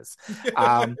he does.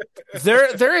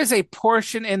 There is a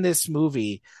portion in this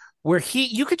movie where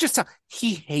you could just tell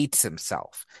he hates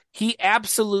himself. He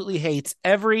absolutely hates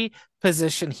every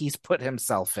position he's put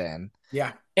himself in.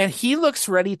 Yeah. And he looks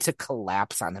ready to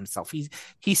collapse on himself.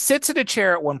 He sits in a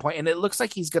chair at one point and it looks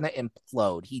like he's going to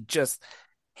implode. He just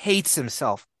hates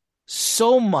himself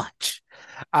so much.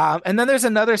 And then there's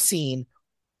another scene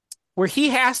where he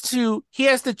has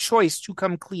the choice to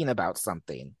come clean about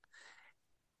something.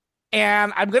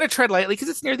 And I'm going to tread lightly because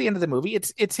it's near the end of the movie.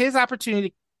 It's his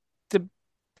opportunity to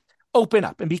open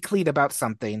up and be clean about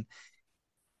something.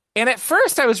 And at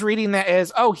first I was reading that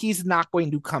as, oh, he's not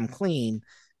going to come clean.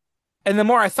 And the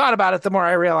more I thought about it, the more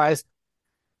I realized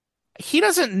he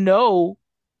doesn't know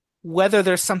whether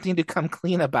there's something to come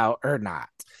clean about or not.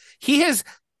 He has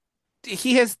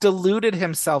deluded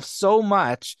himself so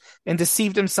much and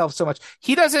deceived himself so much.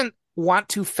 He doesn't want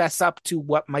to fess up to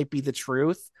what might be the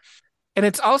truth. And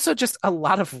it's also just a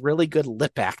lot of really good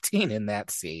lip acting in that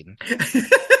scene.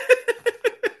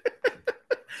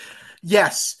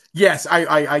 Yes. Yes,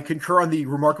 I concur on the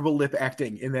remarkable lip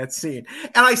acting in that scene,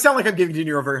 and I sound like I'm giving De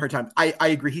Niro a very hard time. I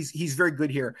agree. He's very good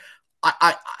here.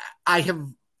 I I have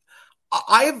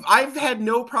I've had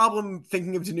no problem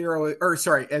thinking of De Niro, or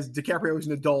sorry, as DiCaprio as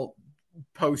an adult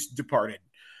post Departed.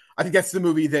 I think that's the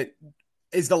movie that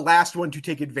is the last one to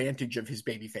take advantage of his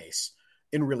baby face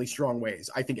in really strong ways.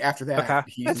 I think after that, Okay,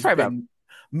 that's he's right about. been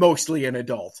mostly an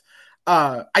adult.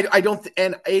 I don't,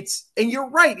 and you're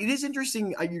right. It is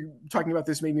interesting. You talking about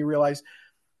this made me realize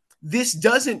this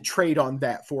doesn't trade on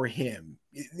that for him.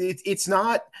 It's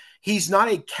not, he's not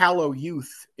a callow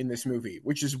youth in this movie,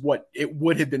 which is what it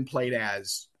would have been played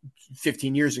as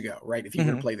 15 years ago, right? If he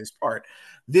were to play this part.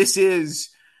 This is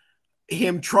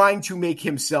him trying to make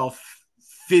himself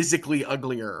physically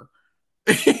uglier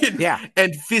Yeah,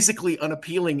 and physically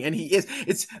unappealing. And he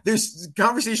is, there's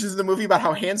conversations in the movie about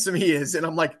how handsome he is. And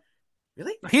I'm like,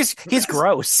 really? he's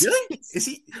gross. Really? Is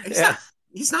he?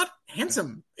 He's not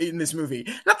handsome in this movie.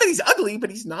 Not that he's ugly, but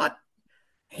he's not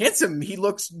handsome. He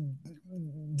looks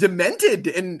demented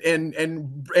and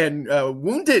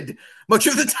wounded much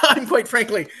of the time, quite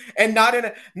frankly, and not in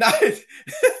a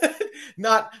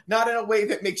not in a way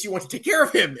that makes you want to take care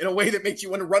of him. In a way that makes you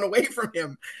want to run away from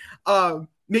him.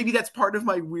 Maybe that's part of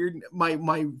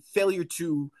my failure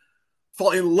to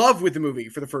fall in love with the movie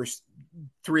for the first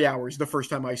 3 hours the first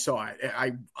time I saw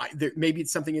it. Maybe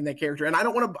it's something in that character, and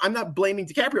I'm not blaming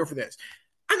DiCaprio for this.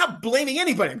 I'm not blaming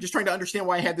anybody. I'm just trying to understand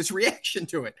why I had this reaction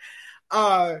to it.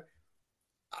 But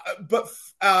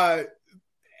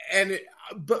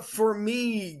for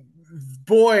me,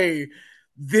 boy,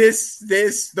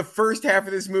 the first half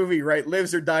of this movie, right,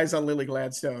 lives or dies on Lily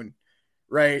Gladstone,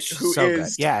 right? Good.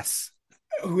 Yes.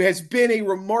 Who has been a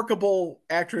remarkable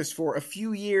actress for a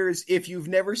few years. If you've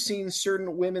never seen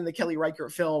Certain Women, the Kelly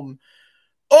Reichardt film,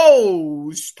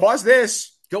 pause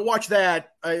this. Go watch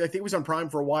that. I think it was on Prime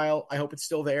for a while. I hope it's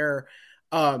still there.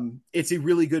 It's a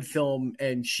really good film,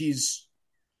 and she's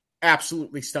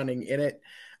absolutely stunning in it.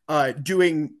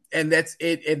 And that's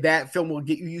it. And that film will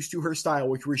get you used to her style,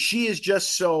 where she is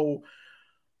just so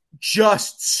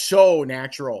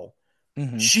natural.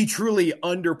 Mm-hmm. She truly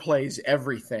underplays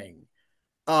everything.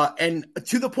 And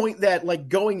to the point that, like,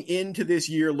 going into this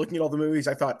year, looking at all the movies,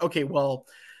 I thought, okay, well,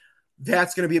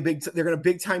 that's going to be they're going to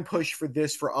big time push for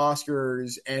this for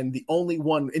Oscars. And the only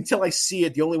one, until I see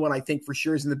it, the only one I think for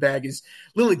sure is in the bag is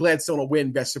Lily Gladstone will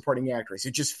win Best Supporting Actress.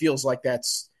 It just feels like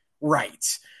that's right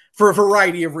for a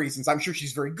variety of reasons. I'm sure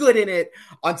she's very good in it.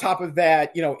 On top of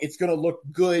that, it's going to look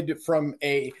good from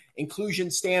a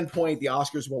inclusion standpoint. The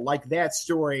Oscars will like that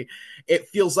story. It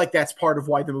feels like that's part of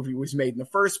why the movie was made in the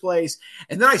first place.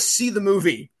 And then I see the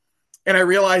movie and I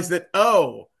realize that,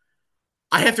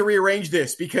 I have to rearrange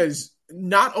this, because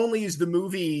not only is the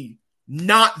movie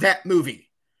not that movie,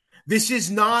 this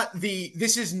is not the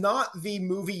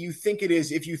movie you think it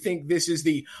is if you think this is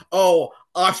the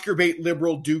Oscar bait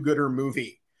liberal do-gooder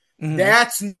movie. Mm-hmm.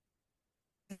 That's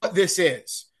what this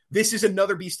is. This is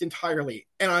another beast entirely.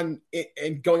 And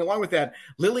going along with that,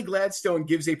 Lily Gladstone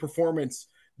gives a performance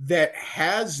that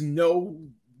has no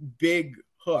big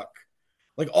hook.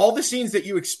 Like, all the scenes that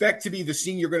you expect to be the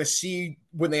scene you're going to see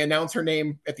when they announce her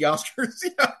name at the Oscars,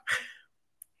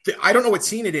 I don't know what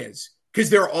scene it is, because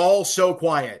they're all so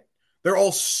quiet. They're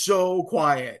all so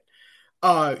quiet.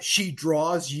 She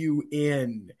draws you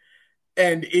in,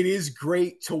 and it is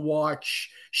great to watch.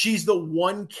 She's the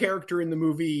one character in the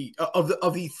movie of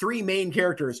the three main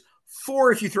characters,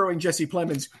 four if you throw in Jesse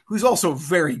Plemons, who's also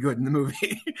very good in the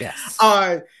movie. Yes.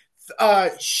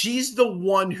 She's the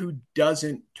one who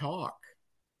doesn't talk.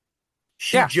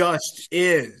 She just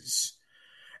is.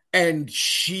 And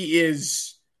she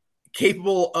is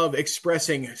capable of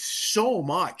expressing so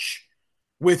much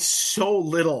with so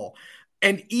little.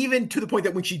 And even to the point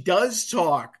that when she does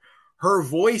talk, her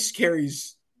voice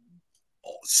carries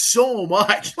so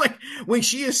much. Like, when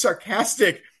she is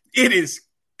sarcastic, it is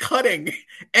cutting,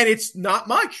 and it's not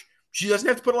much. She doesn't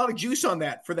have to put a lot of juice on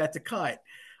that for that to cut.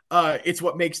 It's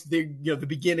what makes the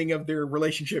beginning of their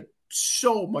relationship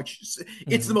so much.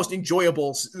 It's the most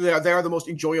enjoyable. They are the most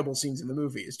enjoyable scenes in the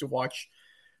movie, is to watch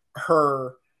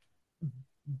her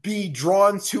be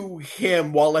drawn to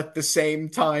him while at the same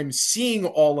time seeing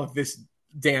all of this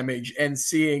damage and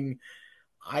seeing,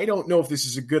 I don't know if this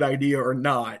is a good idea or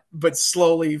not, but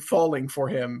slowly falling for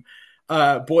him.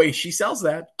 Boy, she sells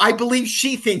that. I believe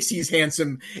she thinks he's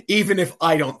handsome, even if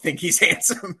I don't think he's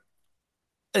handsome.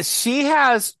 She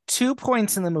has 2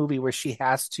 points in the movie where she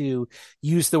has to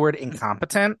use the word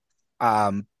incompetent.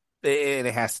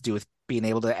 It has to do with being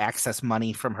able to access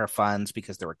money from her funds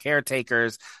because there were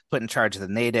caretakers put in charge of the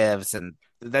natives, and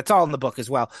that's all in the book as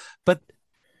well. But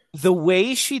the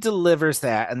way she delivers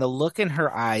that and the look in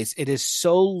her eyes, it is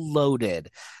so loaded.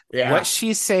 What Yeah.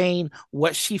 she's saying,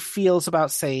 what she feels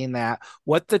about saying that,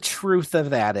 what the truth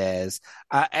of that is.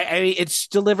 I mean, it's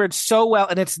delivered so well,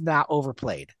 and it's not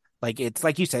overplayed. Like it's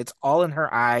like you said, it's all in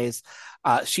her eyes.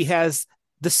 She has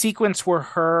the sequence where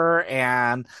her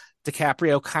and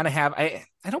DiCaprio kind of have I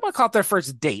don't want to call it their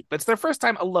first date, but it's their first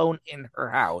time alone in her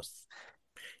house.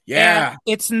 And Yeah.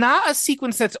 it's not a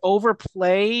sequence that's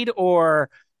overplayed or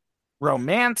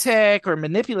romantic or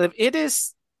manipulative. It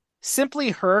is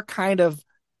simply her kind of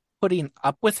putting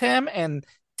up with him and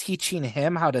teaching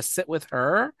him how to sit with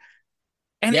her.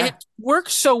 And Yeah. it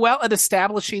works so well at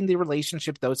establishing the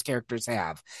relationship those characters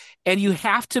have. And you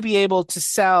have to be able to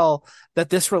sell that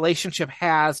this relationship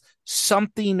has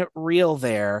something real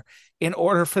there in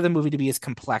order for the movie to be as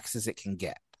complex as it can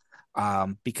get.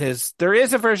 Because there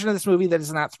is a version of this movie that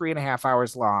is not 3.5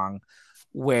 hours long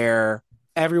where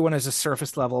everyone is a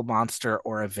surface level monster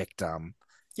or a victim.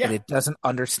 And Yeah. it doesn't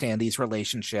understand these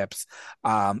relationships.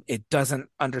 It doesn't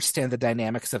understand the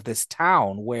dynamics of this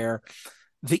town where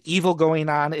the evil going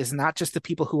on is not just the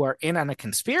people who are in on a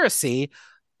conspiracy,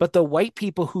 but the white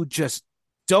people who just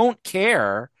don't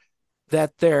care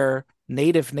that their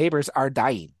native neighbors are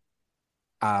dying.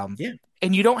 Yeah.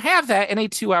 And you don't have that in a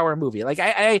 2 hour movie. Like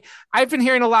I've been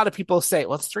hearing a lot of people say,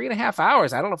 well, it's 3.5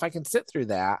 hours. I don't know if I can sit through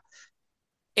that.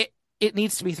 It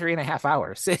needs to be 3.5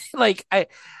 hours. Like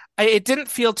it didn't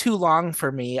feel too long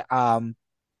for me.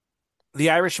 The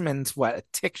Irishman's what, a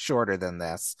tick shorter than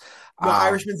this. The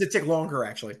Irishman's a tick longer,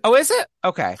 actually. Oh, is it?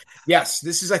 Okay. Yes,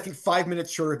 this is, I think, 5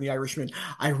 minutes shorter than The Irishman.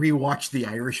 I rewatched The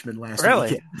Irishman last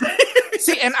Really? weekend.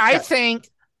 See, and I think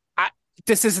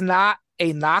this is not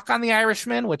a knock on The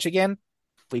Irishman, which again,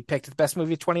 we picked the best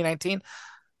movie of 2019.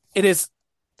 It is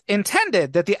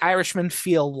intended that The Irishman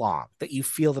feel long, that you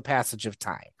feel the passage of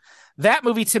time. That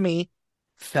movie to me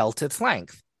felt its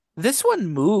length. This one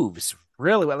moves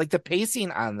really well. Like the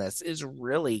pacing on this is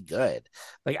really good.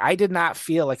 Like I did not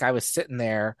feel like I was sitting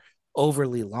there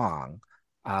overly long.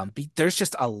 There's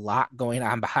just a lot going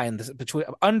on behind this,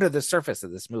 under the surface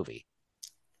of this movie.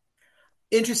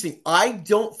 Interesting. I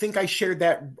don't think I shared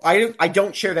that. I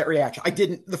don't share that reaction. I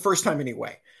didn't the first time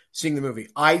anyway, seeing the movie.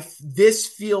 This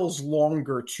feels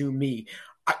longer to me.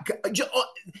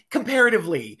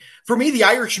 Comparatively, for me, The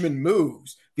Irishman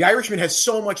moves. The Irishman has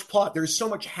so much plot. There's so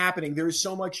much happening. There is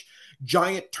so much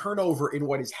giant turnover in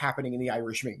what is happening in The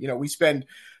Irishman. You know, we spend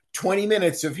 20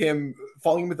 minutes of him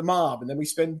falling with the mob, and then we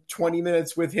spend 20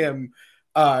 minutes with him,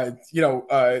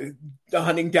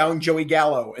 hunting down Joey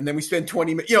Gallo, and then we spend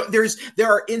 20 minutes. You know,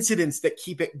 there are incidents that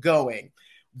keep it going.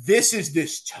 This is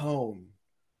this tone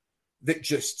that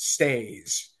just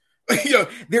stays. You know,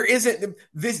 there isn't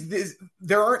this.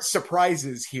 There aren't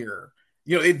surprises here.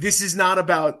 You know, this is not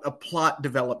about a plot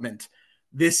development.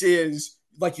 This is,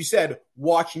 like you said,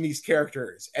 watching these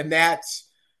characters, and that's,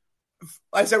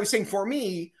 as I was saying, for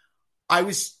me, I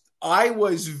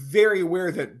was very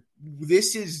aware that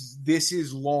this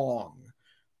is long,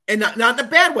 and not in a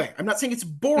bad way. I'm not saying it's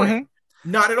boring,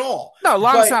 not at all. No,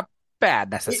 long's not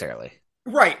bad necessarily.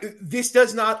 Right. This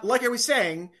does not, like I was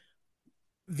saying,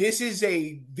 this is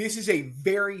a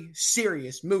very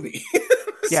serious movie.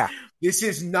 Yeah. This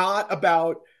is not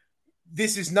about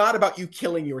you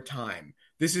killing your time.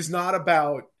 This is not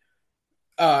about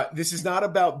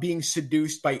being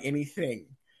seduced by anything.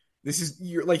 This is,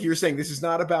 like you're saying, this is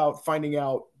not about finding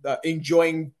out,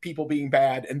 enjoying people being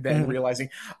bad and then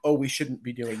realizing, oh, we shouldn't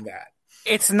be doing that.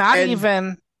 It's not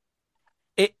even.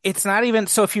 It's not even.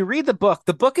 So if you read the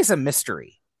book is a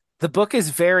mystery. The book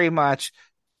is very much,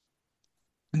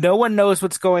 no one knows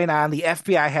what's going on. The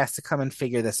FBI has to come and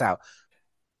figure this out.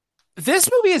 This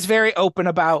movie is very open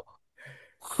about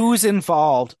who's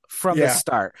involved from the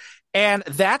start. And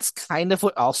that's kind of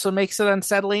what also makes it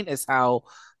unsettling, is how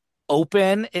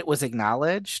open it was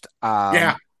acknowledged.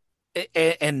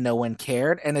 And no one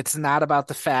cared. And it's not about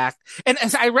the fact, and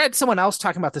as I read someone else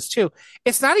talking about this too,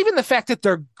 it's not even the fact that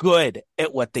they're good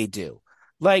at what they do.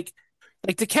 Like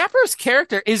DiCaprio's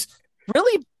character is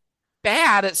really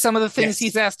bad at some of the things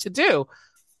he's asked to do,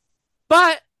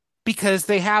 but because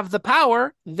they have the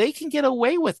power, they can get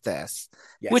away with this,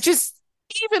 which is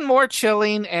even more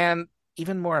chilling and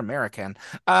even more American.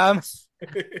 God,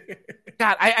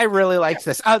 I really liked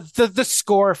this. The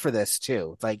score for this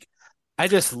too. Like, I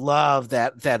just love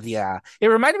that. It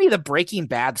reminded me of the Breaking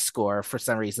Bad score for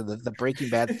some reason. The Breaking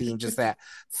Bad theme, just that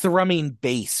thrumming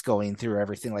bass going through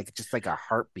everything, like just like a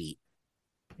heartbeat.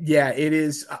 Yeah, it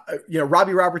is.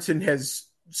 Robbie Robertson has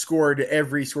scored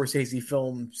every Scorsese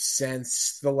film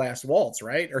since The Last Waltz,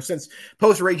 right? Or since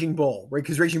post Raging Bull, right?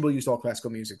 Because Raging Bull used all classical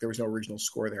music. There was no original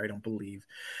score there, I don't believe.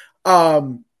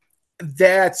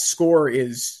 that score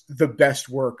is the best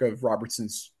work of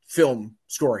Robertson's film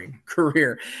scoring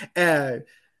career.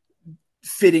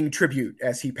 Fitting tribute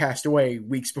as he passed away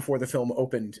weeks before the film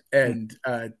opened. And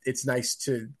it's nice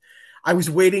to, I was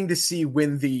waiting to see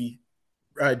when the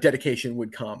dedication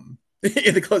would come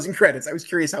in the closing credits. I was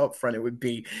curious how upfront it would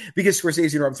be because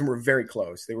Scorsese and Robertson were very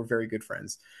close. They were very good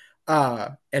friends.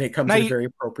 And it comes in a very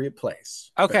appropriate place.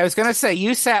 Okay, I was going to say,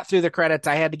 you sat through the credits.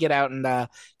 I had to get out and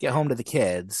get home to the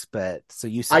kids, but so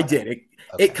you sat. I did.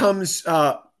 It comes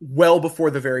well before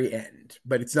the very end,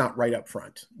 but it's not right up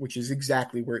front, which is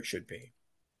exactly where it should be.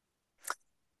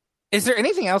 Is there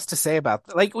anything else to say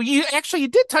about, like, you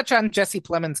did touch on Jesse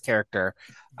Plemons' character.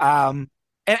 And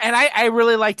I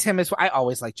really liked him as well. I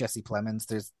always like Jesse Plemons.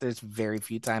 There's very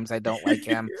few times I don't like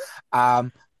him.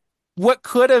 What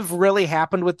could have really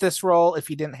happened with this role if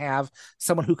you didn't have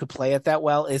someone who could play it that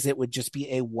well is it would just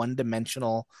be a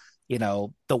one-dimensional, the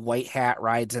white hat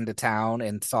rides into town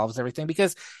and solves everything.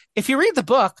 Because if you read the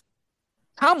book,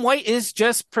 Tom White is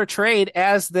just portrayed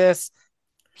as this,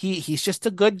 he's just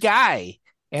a good guy.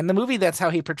 And the movie, that's how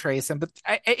he portrays him. But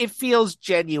it feels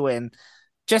genuine.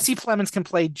 Jesse Plemons can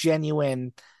play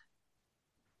genuine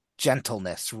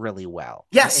gentleness really well.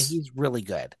 Yes. He's really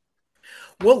good.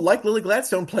 Well, like Lily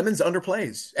Gladstone, Plemons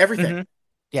underplays everything. Mm-hmm.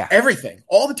 Yeah. Everything.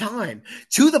 All the time.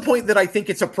 To the point that I think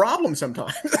it's a problem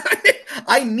sometimes.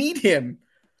 I need him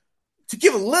to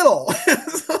give a little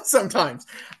sometimes.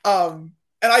 And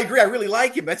I agree. I really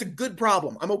like him. That's a good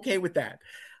problem. I'm okay with that.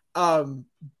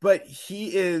 But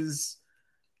he is,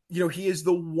 he is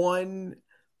the one.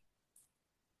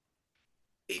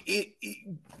 De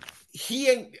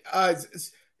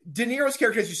Niro's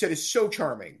character, as you said, is so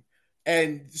charming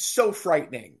and so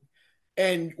frightening,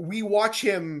 and we watch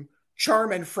him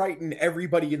charm and frighten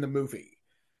everybody in the movie.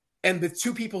 And the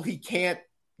two people he can't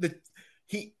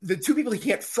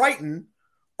frighten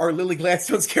are Lily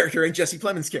Gladstone's character and Jesse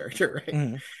Plemons' character,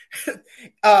 right?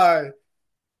 Mm.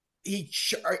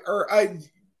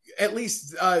 At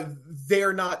least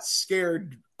they're not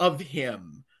scared of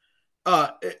him.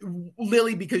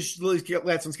 Lily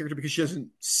Gladstone's character, because she doesn't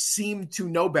seem to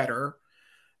know better,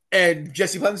 and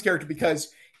Jesse Plemons' character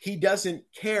because he doesn't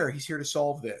care. He's here to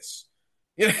solve this.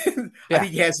 I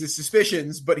think he has his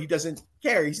suspicions, but he doesn't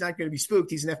care. He's not going to be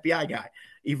spooked. He's an FBI guy,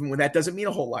 even when that doesn't mean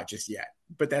a whole lot just yet.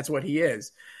 But that's what he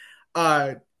is.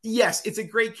 Yes, it's a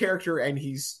great character, and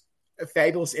he's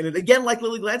fabulous in it. Again, like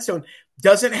Lily Gladstone,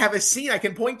 doesn't have a scene I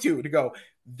can point to go,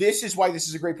 this is why this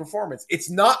is a great performance. It's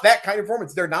not that kind of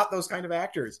performance. They're not those kind of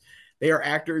actors. They are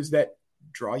actors that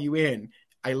draw you in.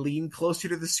 I lean closer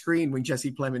to the screen when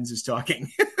Jesse Plemons is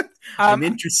talking. I'm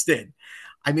interested.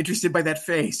 I'm interested by that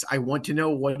face. I want to know,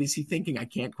 what is he thinking? I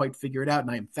can't quite figure it out, and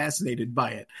I'm fascinated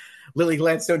by it. Lily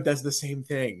Gladstone does the same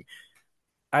thing.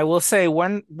 I will say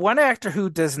one actor who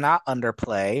does not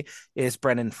underplay is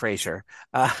Brendan Fraser.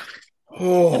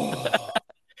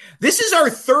 This is our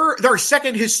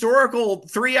second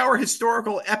 3-hour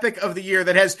historical epic of the year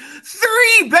that has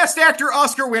 3 Best Actor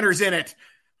Oscar winners in it.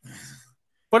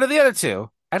 What are the other 2?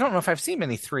 I don't know if I've seen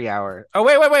many 3-hour. Oh,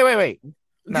 wait.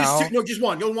 No, just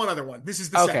one. One other one. This is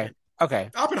the second. Okay.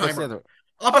 Oppenheimer.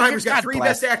 Oppenheimer's got 3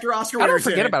 Best Actor Oscar winners. I don't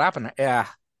forget about Oppenheimer. Yeah.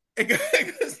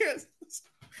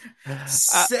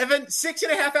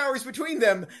 6.5 hours between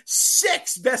them.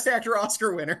 6 Best Actor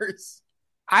Oscar winners.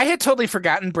 I had totally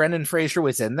forgotten Brendan Fraser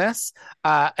was in this.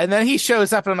 And then he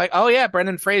shows up and I'm like, oh yeah,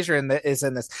 Brendan Fraser is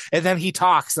in this. And then he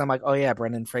talks and I'm like, oh yeah,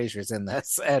 Brendan Fraser's in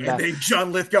this. And then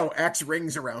John Lithgow acts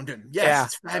rings around him.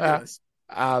 Yes, it's fabulous.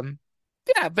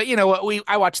 Yeah, but you know what?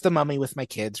 I watched The Mummy with my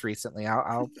kids recently.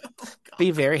 I'll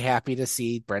be very happy to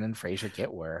see Brendan Fraser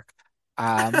get work.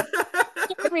 I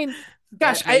mean,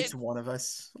 gosh, one of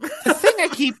us. The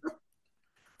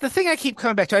thing I keep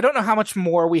coming back to, I don't know how much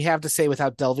more we have to say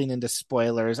without delving into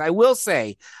spoilers. I will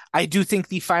say, I do think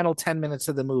the final 10 minutes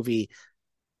of the movie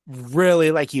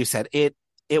really, like you said, it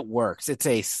works. It's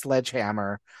a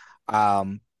sledgehammer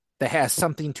that has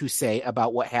something to say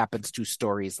about what happens to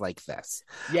stories like this.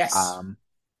 Yes.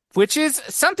 Which is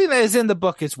something that is in the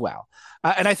book as well.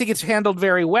 And I think it's handled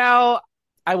very well.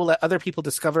 I will let other people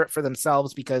discover it for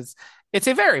themselves because it's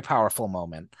a very powerful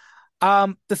moment.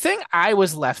 The thing I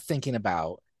was left thinking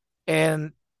about,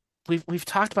 and we've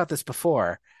talked about this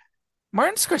before,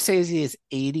 Martin Scorsese is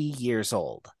 80 years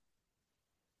old.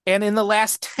 And in the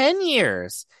last 10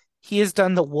 years, he has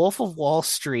done The Wolf of Wall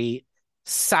Street,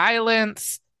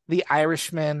 Silence, The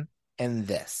Irishman, and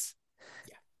this.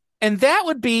 Yeah. And that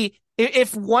would be,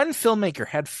 if one filmmaker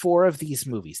had 4 of these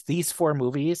movies,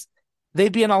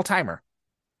 they'd be an all-timer.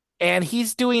 And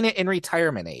he's doing it in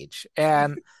retirement age.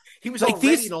 And he was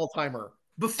already an all-timer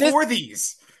before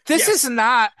these. This Yes. is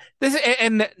not this,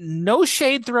 and no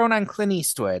shade thrown on Clint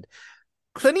Eastwood.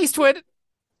 Clint Eastwood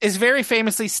is very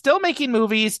famously still making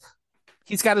movies.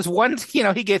 He's got his one,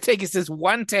 takes his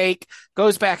one take,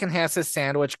 goes back and has his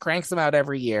sandwich, cranks them out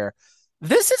every year.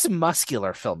 This is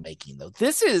muscular filmmaking, though.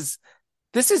 This is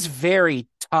very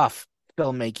tough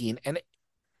filmmaking, and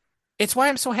it's why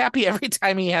I'm so happy every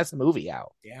time he has a movie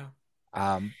out. Yeah.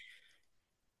 Um,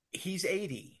 He's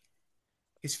 80.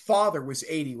 His father was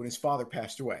 80 when his father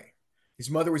passed away. His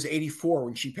mother was 84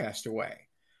 when she passed away.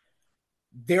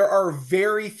 There are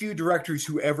very few directors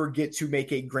who ever get to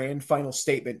make a grand final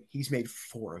statement. He's made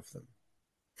 4 of them.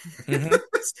 mm-hmm.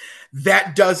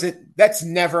 That's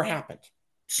never happened.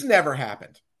 It's never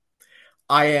happened.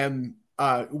 I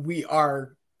know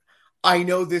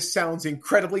this sounds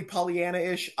incredibly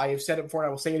Pollyanna-ish. I have said it before and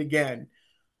I will say it again.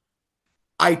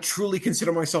 I truly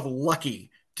consider myself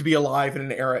lucky to be alive in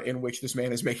an era in which this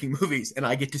man is making movies and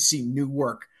I get to see new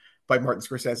work by Martin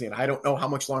Scorsese. And I don't know how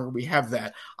much longer we have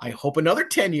that. I hope another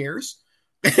 10 years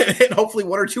and hopefully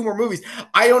 1 or 2 more movies.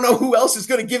 I don't know who else is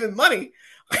going to give him money.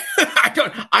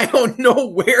 I don't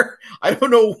know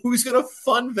who's going to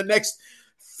fund the next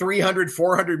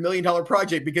 $300-400 million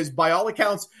project, because by all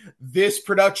accounts, this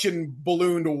production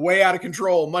ballooned way out of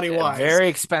control money-wise. Very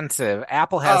expensive.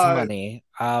 Apple has money.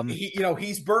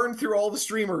 He's burned through all the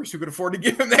streamers who could afford to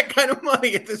give him that kind of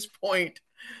money at this point.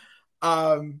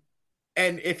 And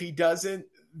if he doesn't,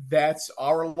 that's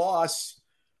our loss.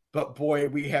 But boy,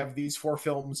 we have these 4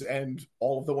 films and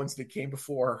all of the ones that came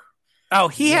before. Oh,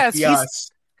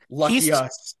 Lucky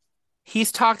us.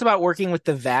 He's talked about working with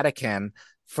the Vatican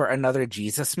for another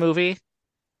Jesus movie.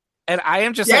 And I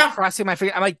am just like crossing my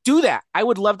fingers. I'm like, do that. I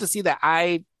would love to see that.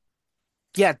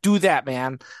 Do that,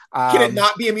 man. Can it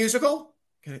not be a musical?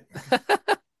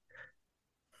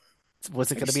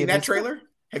 Was it going to be that trailer?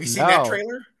 Have you seen that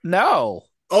trailer? No.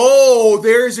 Oh,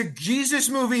 there's a Jesus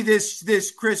movie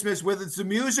this Christmas with it's a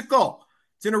musical.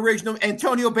 It's an original.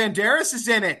 Antonio Banderas is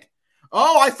in it.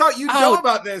 Oh, I thought you'd know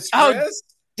about this, Chris. Oh,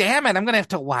 damn it. I'm going to have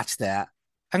to watch that.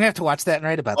 I'm going to have to watch that and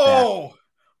write about that.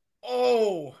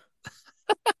 I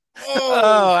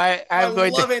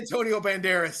love Antonio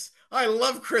Banderas. I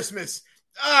love Christmas.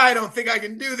 I don't think I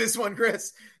can do this one,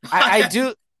 Chris. I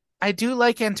do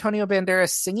like Antonio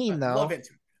Banderas singing, though. I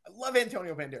love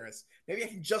Antonio Banderas. Maybe I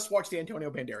can just watch the Antonio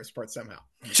Banderas part somehow.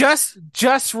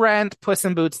 Just rent Puss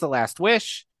in Boots: The Last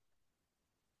Wish.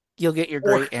 You'll get your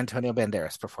great Antonio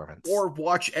Banderas performance. Or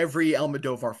watch every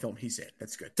Almodovar film he's in.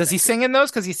 That's good. Does he sing in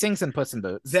those? Because he sings in Puss in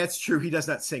Boots. That's true. He does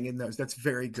not sing in those. That's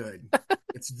very good.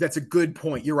 That's a good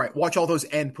point. You're right. Watch all those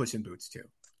and Puss in Boots too.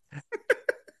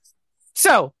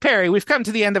 So, Perry, we've come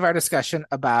to the end of our discussion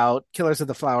about Killers of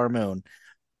the Flower Moon.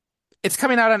 It's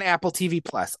coming out on Apple TV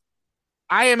Plus.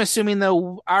 I am assuming,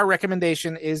 though, our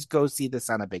recommendation is go see this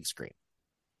on a big screen.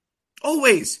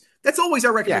 Always. That's always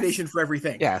our recommendation for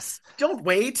everything. Yes. Don't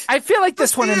wait. I feel like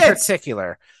this one in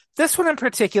particular,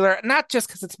 not just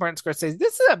because it's Martin Scorsese,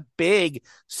 this is a big,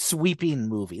 sweeping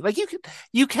movie. Like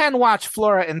you can watch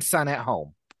Flora and Son at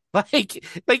home.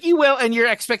 Like you will, and your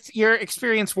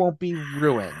experience won't be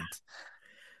ruined.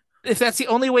 If that's the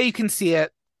only way you can see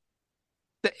it,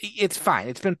 it's fine.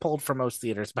 It's been pulled from most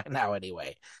theaters by now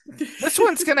anyway. This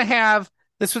one's gonna have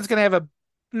a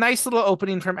nice little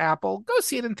opening from Apple. Go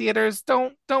see it in theaters.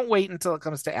 Don't wait until it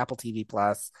comes to Apple TV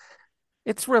Plus.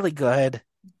 It's really good.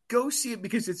 Go see it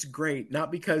because it's great,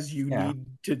 not because you need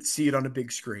to see it on a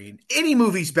big screen. Any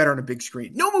movie's better on a big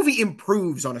screen. No movie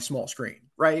improves on a small screen,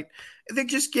 right? They're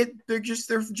just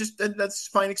that's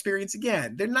fine experience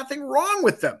again. There's nothing wrong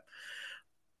with them.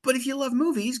 But if you love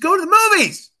movies, go to the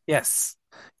movies. Yes.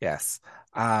 Do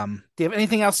you have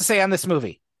anything else to say on this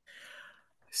movie?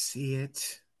 See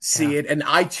it, and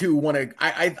I too want to.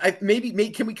 I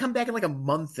maybe can we come back in like a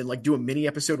month and like do a mini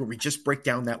episode where we just break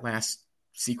down that last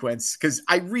sequence, because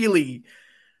I really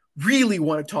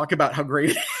want to talk about how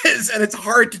great it is, and it's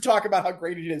hard to talk about how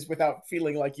great it is without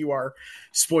feeling like you are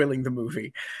spoiling the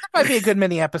movie. That might be a good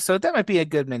mini episode.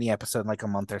 In like a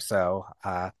month or so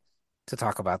to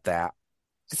talk about that.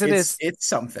 It's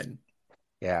something.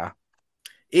 Yeah,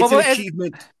 it's an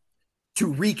achievement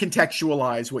to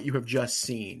recontextualize what you have just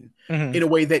seen in a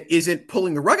way that isn't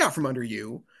pulling the rug out from under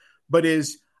you, but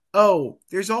is,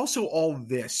 there's also all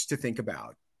this to think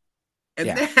about. And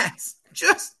that's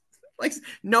just like,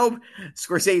 no,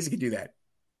 Scorsese can do that.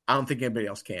 I don't think anybody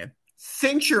else can.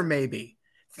 Fincher might be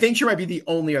the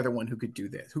only other one who could do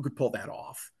this, who could pull that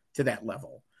off to that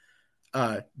level.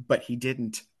 But he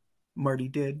didn't. Marty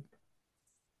did.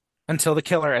 Until The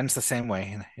Killer ends the same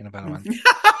way in about a month.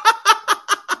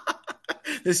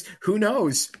 Who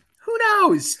knows?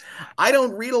 I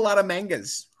don't read a lot of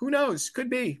mangas. Who knows? Could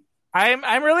be.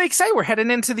 I'm really excited. We're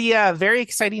heading into the very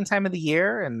exciting time of the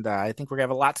year, and I think we're gonna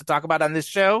have a lot to talk about on this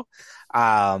show.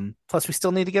 Plus, we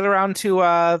still need to get around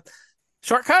to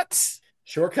shortcuts.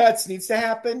 Shortcuts needs to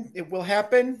happen. It will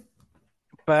happen.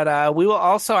 But we will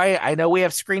also, I know we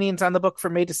have screenings on the book for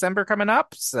May, December coming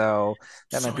up, so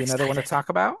that So might be another one to excited. talk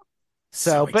about.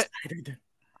 So But excited.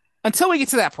 until we get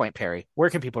to that point, Perry, where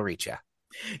can people reach you?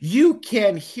 You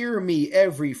can hear me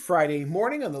every Friday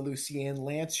morning on the Lucy Ann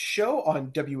Lance Show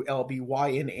on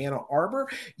WLBY in Ann Arbor.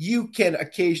 You can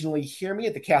occasionally hear me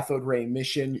at the Cathode Ray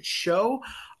Mission Show.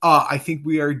 I think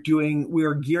we are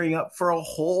gearing up for a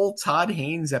whole Todd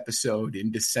Haynes episode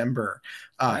in December,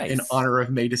 in Nice. honor of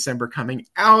May December coming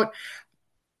out.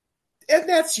 And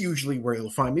that's usually where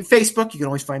you'll find me. Facebook, you can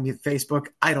always find me at Facebook.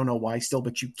 I don't know why still,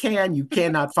 but you can. You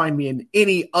cannot find me in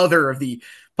any other of the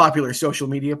popular social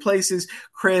media places.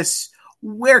 Chris,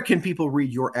 where can people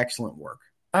read your excellent work?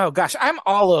 Oh gosh, I'm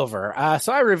all over.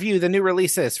 So I review the new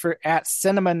releases for at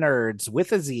Cinema Nerds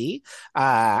with a Z.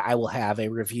 I will have a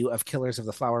review of Killers of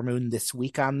the Flower Moon this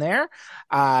week on there.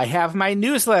 I have my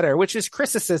newsletter, which is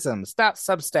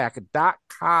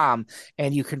criticisms.substack.com,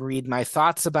 and you can read my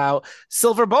thoughts about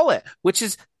Silver Bullet, which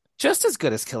is just as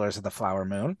good as Killers of the Flower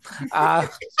Moon.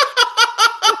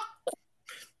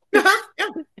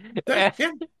 Yeah.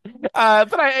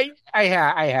 But I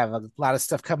have a lot of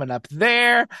stuff coming up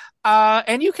there.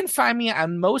 And you can find me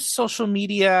on most social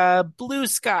media, Blue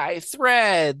Sky,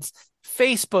 Threads,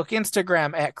 Facebook,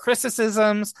 Instagram at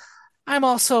Criticisms. I'm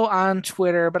also on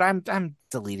Twitter, but I'm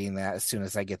deleting that as soon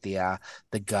as I get the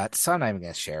guts. So I'm not even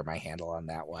going to share my handle on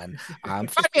that one. Find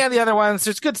me on the other ones.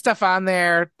 There's good stuff on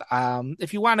there.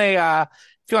 If you want an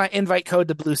invite code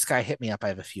to Blue Sky, hit me up. I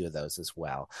have a few of those as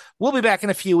well. We'll be back in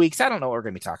a few weeks. I don't know what we're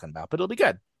going to be talking about, but it'll be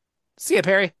good. See you,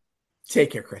 Perry.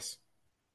 Take care, Chris.